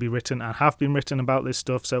books that could be written and have been written about this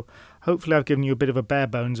stuff, so hopefully I've given you a bit of a bare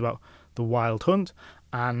bones about the Wild Hunt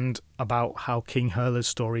and about how King Herla's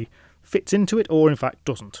story fits into it, or in fact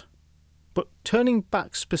doesn't. But turning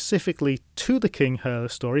back specifically to the King Herla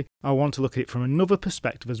story, I want to look at it from another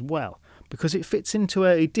perspective as well, because it fits into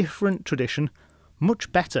a different tradition,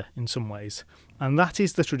 much better in some ways, and that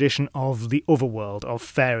is the tradition of the otherworld, of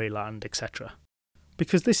fairyland, etc.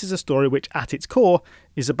 Because this is a story which, at its core,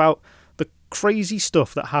 is about the crazy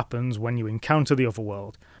stuff that happens when you encounter the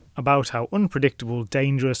otherworld, about how unpredictable,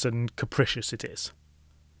 dangerous and capricious it is.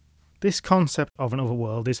 This concept of an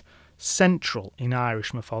otherworld is central in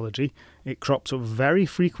Irish mythology. It crops up very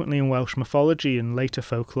frequently in Welsh mythology and later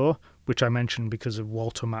folklore, which I mentioned because of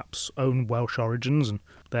Walter Map's own Welsh origins and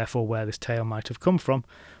therefore where this tale might have come from,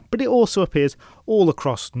 but it also appears all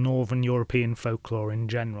across Northern European folklore in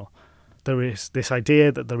general. There is this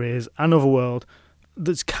idea that there is an otherworld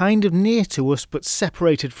that's kind of near to us but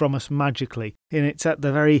separated from us magically, and it's at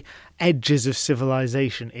the very edges of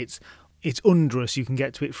civilization. It's under us. You can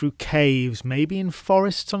get to it through caves, maybe in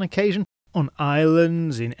forests on occasion, on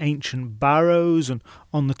islands, in ancient barrows, and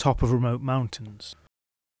on the top of remote mountains.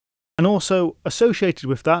 And also associated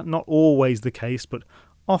with that, not always the case, but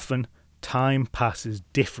often time passes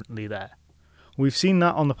differently there. We've seen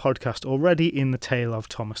that on the podcast already in the tale of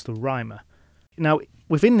Thomas the Rhymer. Now,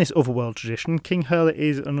 within this otherworld tradition, King Herla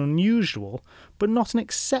is an unusual, but not an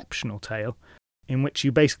exceptional tale, in which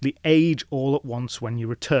you basically age all at once when you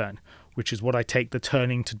return, which is what I take the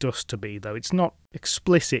turning to dust to be, though it's not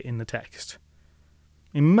explicit in the text.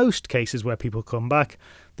 In most cases where people come back,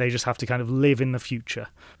 they just have to kind of live in the future.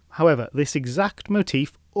 However, this exact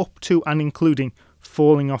motif, up to and including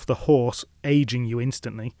falling off the horse, aging you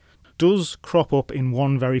instantly, does crop up in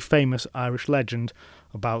one very famous Irish legend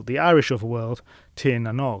about the Irish otherworld, Tir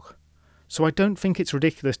na Nog. So I don't think it's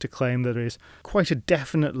ridiculous to claim that there is quite a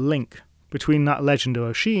definite link between that legend of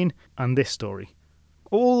Oisin and this story.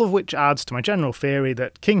 All of which adds to my general theory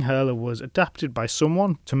that King Herla was adapted by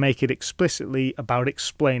someone to make it explicitly about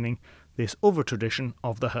explaining this other tradition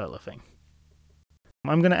of the Herla thing.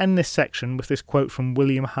 I'm going to end this section with this quote from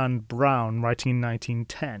William Hand Brown, writing in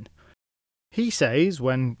 1910. He says,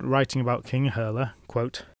 when writing about King Herla,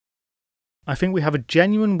 quote, "I think we have a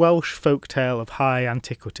genuine Welsh folk tale of high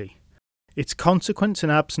antiquity. Its consequence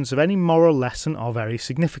and absence of any moral lesson are very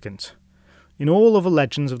significant. In all other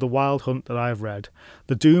legends of the wild hunt that I have read,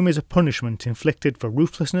 the doom is a punishment inflicted for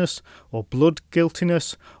ruthlessness, or blood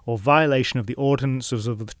guiltiness, or violation of the ordinances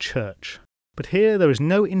of the Church. But here there is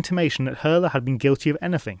no intimation that Herla had been guilty of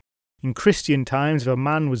anything. In Christian times, if a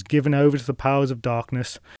man was given over to the powers of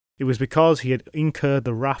darkness, it was because he had incurred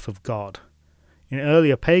the wrath of God. In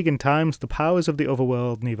earlier pagan times, the powers of the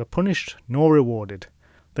otherworld neither punished nor rewarded.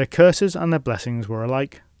 Their curses and their blessings were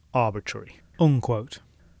alike arbitrary." Unquote.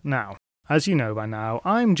 Now, as you know by now,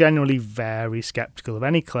 I'm generally very sceptical of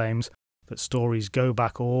any claims that stories go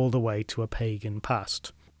back all the way to a pagan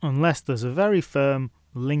past, unless there's a very firm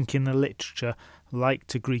link in the literature, like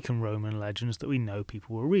to Greek and Roman legends that we know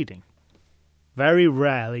people were reading. Very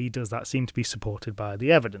rarely does that seem to be supported by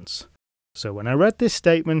the evidence. So when I read this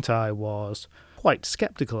statement, I was quite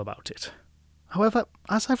sceptical about it. However,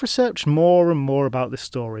 as I've researched more and more about this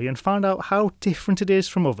story and found out how different it is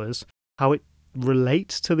from others, how it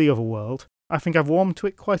relates to the other world, I think I've warmed to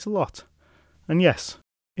it quite a lot. And yes,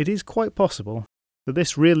 it is quite possible that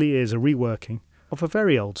this really is a reworking of a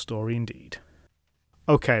very old story indeed.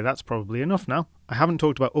 Okay, that's probably enough now. I haven't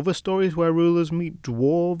talked about other stories where rulers meet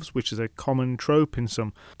dwarves, which is a common trope in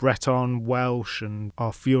some Breton, Welsh and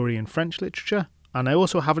Arthurian French literature. And I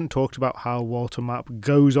also haven't talked about how Walter Map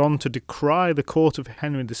goes on to decry the court of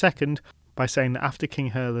Henry II by saying that after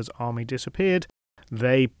King Herla's army disappeared,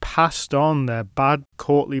 they passed on their bad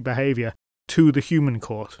courtly behaviour to the human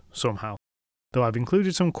court somehow. Though I've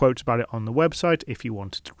included some quotes about it on the website if you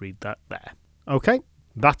wanted to read that there. Okay,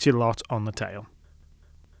 that's your lot on the tale.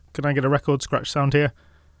 Can I get a record scratch sound here?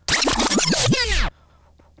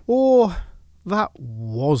 Or that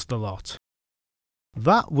was the lot.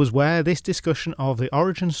 That was where this discussion of the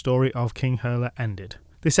origin story of King Herla ended.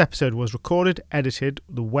 This episode was recorded, edited,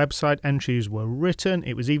 the website entries were written,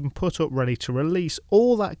 it was even put up ready to release,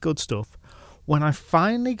 all that good stuff, when I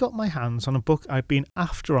finally got my hands on a book I'd been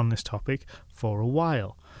after on this topic for a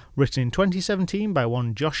while, written in 2017 by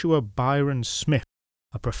one Joshua Byron Smith,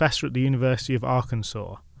 a professor at the University of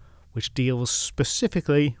Arkansas, which deals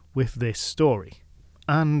specifically with this story.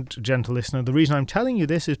 And, gentle listener, the reason I'm telling you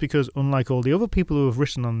this is because, unlike all the other people who have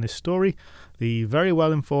written on this story, the very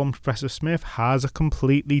well-informed Professor Smith has a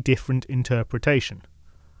completely different interpretation.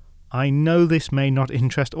 I know this may not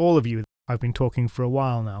interest all of you, I've been talking for a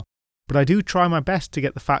while now, but I do try my best to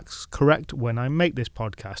get the facts correct when I make this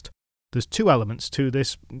podcast. There's two elements to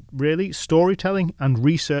this, really, storytelling and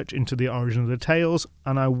research into the origin of the tales,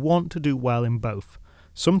 and I want to do well in both.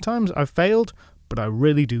 Sometimes I've failed, but I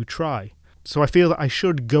really do try. So I feel that I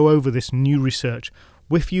should go over this new research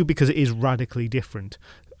with you because it is radically different,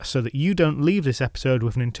 so that you don't leave this episode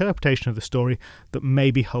with an interpretation of the story that may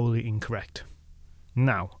be wholly incorrect.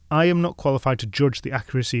 Now, I am not qualified to judge the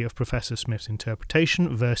accuracy of Professor Smith's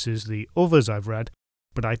interpretation versus the others I've read,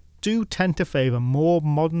 but I do tend to favour more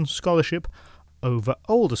modern scholarship over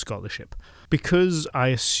older scholarship, because I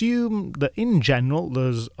assume that in general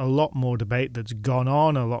there's a lot more debate that's gone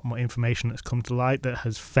on, a lot more information that's come to light that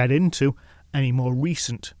has fed into any more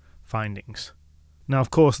recent findings. Now, of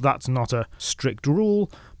course, that's not a strict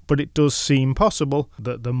rule, but it does seem possible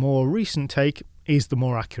that the more recent take is the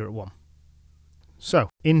more accurate one. So,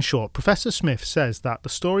 in short, Professor Smith says that the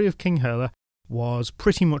story of King Herla was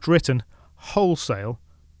pretty much written wholesale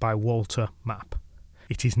by Walter Map.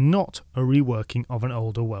 It is not a reworking of an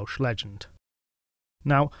older Welsh legend.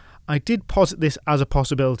 Now, I did posit this as a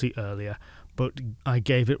possibility earlier, but I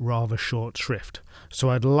gave it rather short shrift, so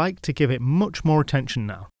I'd like to give it much more attention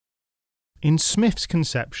now. In Smith's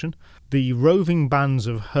conception, the roving bands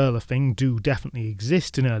of Herla do definitely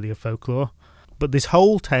exist in earlier folklore, but this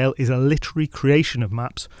whole tale is a literary creation of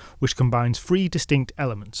Map's which combines three distinct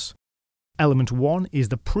elements. Element 1 is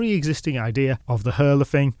the pre-existing idea of the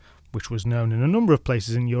Herla, which was known in a number of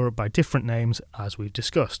places in Europe by different names, as we've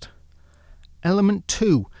discussed. Element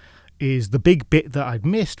 2 is the big bit that I'd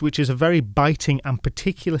missed, which is a very biting and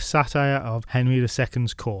particular satire of Henry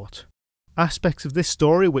II's court. Aspects of this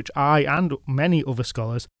story, which I and many other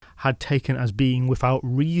scholars had taken as being without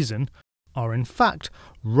reason, are in fact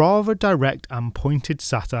rather direct and pointed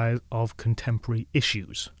satires of contemporary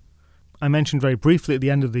issues. I mentioned very briefly at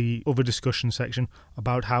the end of the other discussion section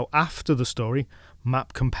about how after the story,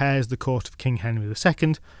 Map compares the court of King Henry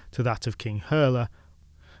II to that of King Herla.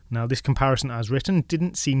 Now, this comparison as written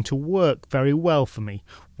didn't seem to work very well for me.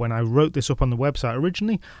 When I wrote this up on the website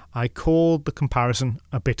originally, I called the comparison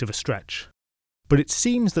a bit of a stretch. But it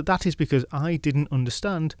seems that is because I didn't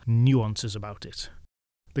understand nuances about it.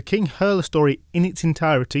 The King Herla story in its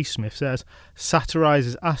entirety, Smith says,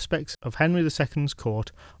 satirises aspects of Henry II's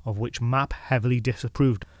court of which Map heavily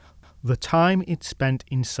disapproved. The time it spent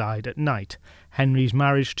inside at night, Henry's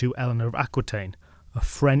marriage to Eleanor of Aquitaine, a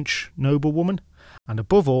French noblewoman, and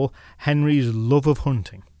above all, Henry's love of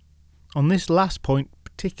hunting. On this last point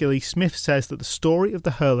particularly, Smith says that the story of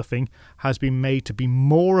the Herla has been made to be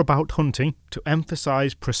more about hunting to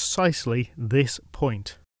emphasise precisely this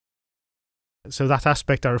point. So that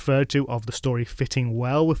aspect I referred to of the story fitting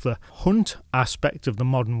well with the hunt aspect of the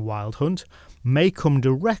modern wild hunt may come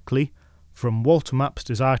directly from Walter Map's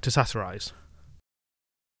desire to satirise.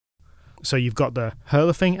 So you've got the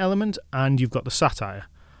Herla element and you've got the satire.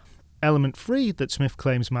 Element 3 that Smith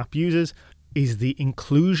claims Map uses is the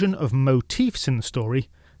inclusion of motifs in the story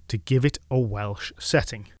to give it a Welsh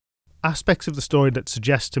setting. Aspects of the story that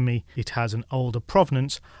suggest to me it has an older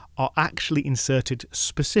provenance are actually inserted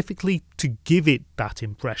specifically to give it that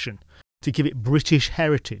impression, to give it British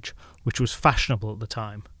heritage, which was fashionable at the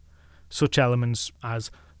time. Such elements as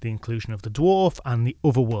the inclusion of the dwarf and the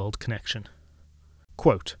otherworld connection.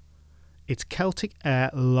 Quote, "Its Celtic air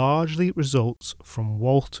largely results from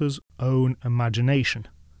Walter's own imagination."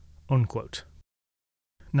 Unquote.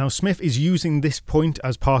 Now, Smith is using this point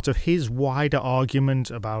as part of his wider argument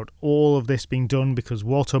about all of this being done because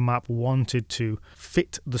Walter Map wanted to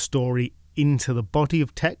fit the story into the body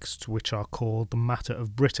of texts which are called the Matter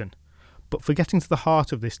of Britain. But for getting to the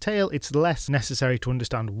heart of this tale, it's less necessary to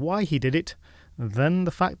understand why he did it than the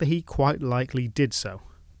fact that he quite likely did so.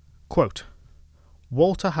 Quote,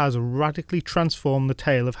 "Walter has radically transformed the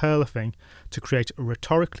tale of Herla to create a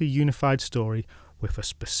rhetorically unified story with a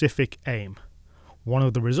specific aim. One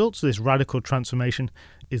of the results of this radical transformation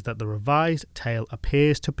is that the revised tale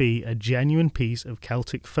appears to be a genuine piece of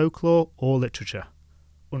Celtic folklore or literature."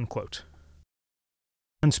 Unquote.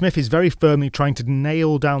 And Smith is very firmly trying to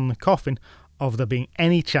nail down the coffin of there being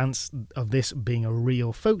any chance of this being a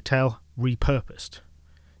real folktale repurposed.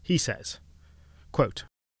 He says, quote,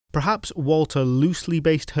 "Perhaps Walter loosely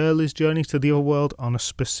based Herla's journey to the otherworld on a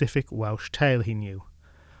specific Welsh tale he knew.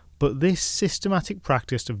 But this systematic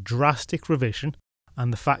practice of drastic revision,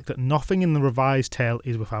 and the fact that nothing in the revised tale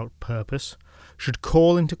is without purpose, should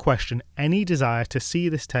call into question any desire to see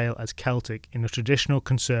this tale as Celtic in a traditional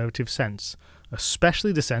conservative sense,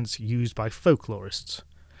 especially the sense used by folklorists.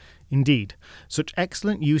 Indeed, such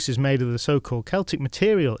excellent use is made of the so-called Celtic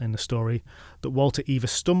material in the story that Walter either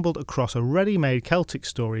stumbled across a ready-made Celtic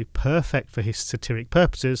story perfect for his satiric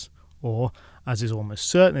purposes, or, as is almost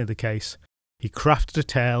certainly the case, he crafted a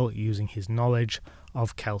tale using his knowledge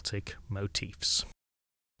of Celtic motifs."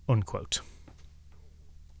 Unquote.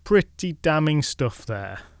 Pretty damning stuff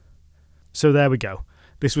there. So there we go.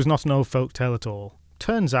 This was not an old folk tale at all.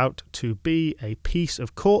 Turns out to be a piece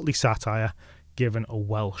of courtly satire given a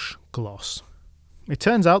Welsh gloss. It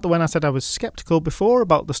turns out that when I said I was sceptical before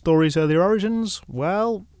about the story's earlier origins,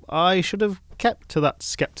 well, I should have kept to that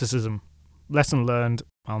scepticism. Lesson learned,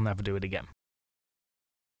 I'll never do it again.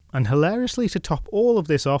 And hilariously, to top all of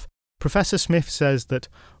this off, Professor Smith says that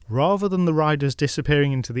rather than the riders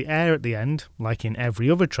disappearing into the air at the end, like in every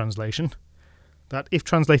other translation, that if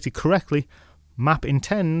translated correctly, Map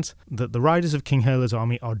intends that the riders of King Herla's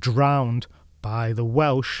army are drowned by the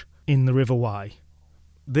Welsh in the River Wye.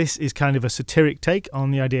 This is kind of a satiric take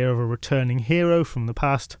on the idea of a returning hero from the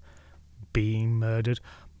past being murdered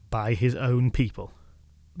by his own people.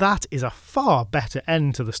 That is a far better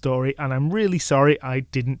end to the story, and I'm really sorry I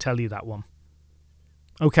didn't tell you that one.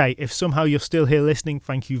 Okay, if somehow you're still here listening,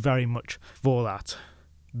 thank you very much for that.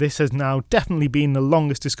 This has now definitely been the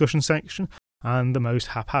longest discussion section and the most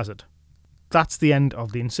haphazard. That's the end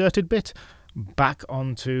of the inserted bit, back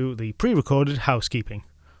onto the pre-recorded housekeeping.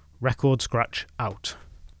 Record scratch out.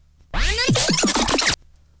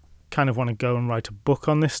 Kind of want to go and write a book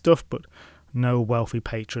on this stuff, but no wealthy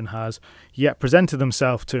patron has yet presented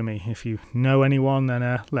themselves to me. If you know anyone,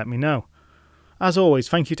 then let me know. As always,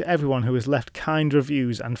 thank you to everyone who has left kind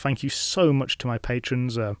reviews, and thank you so much to my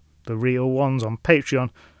patrons, the real ones on Patreon,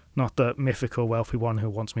 not the mythical wealthy one who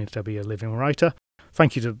wants me to be a living writer.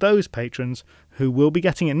 Thank you to those patrons who will be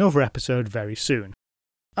getting another episode very soon.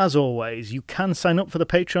 As always, you can sign up for the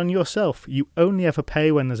Patreon yourself. You only ever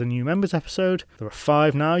pay when there's a new members episode. There are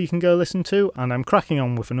 5 now you can go listen to, and I'm cracking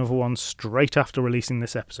on with another one straight after releasing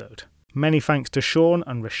this episode. Many thanks to Sean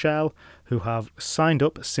and Rochelle, who have signed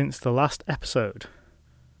up since the last episode.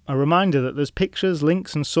 A reminder that there's pictures,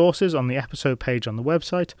 links and sources on the episode page on the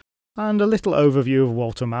website, and a little overview of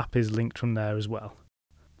Walter Map is linked from there as well.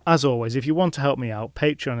 As always, if you want to help me out,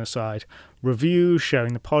 Patreon aside, reviews,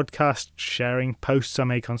 sharing the podcast, sharing posts I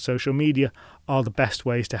make on social media are the best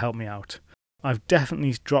ways to help me out. I've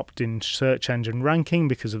definitely dropped in search engine ranking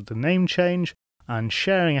because of the name change, and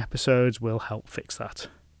sharing episodes will help fix that.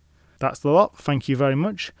 That's the lot, thank you very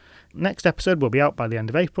much. Next episode will be out by the end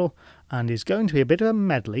of April, and is going to be a bit of a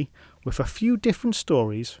medley with a few different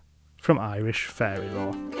stories from Irish fairy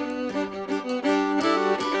lore.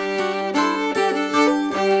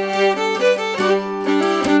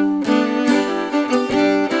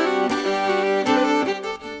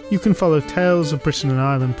 You can follow Tales of Britain and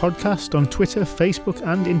Ireland podcast on Twitter, Facebook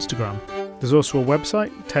and Instagram. There's also a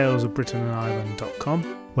website, talesofbritainandireland.com,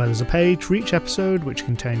 where there's a page for each episode which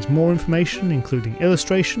contains more information including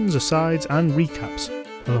illustrations, asides and recaps,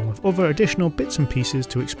 along with other additional bits and pieces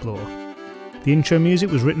to explore. The intro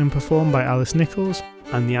music was written and performed by Alice Nichols,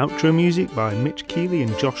 and the outro music by Mitch Keeley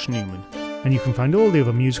and Josh Newman, and you can find all the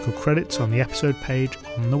other musical credits on the episode page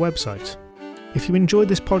on the website. If you enjoyed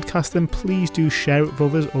this podcast, then please do share it with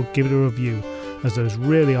others or give it a review, as those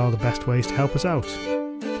really are the best ways to help us out.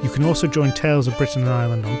 You can also join Tales of Britain and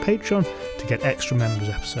Ireland on Patreon to get extra members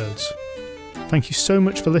episodes. Thank you so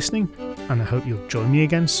much for listening, and I hope you'll join me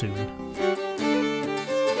again soon.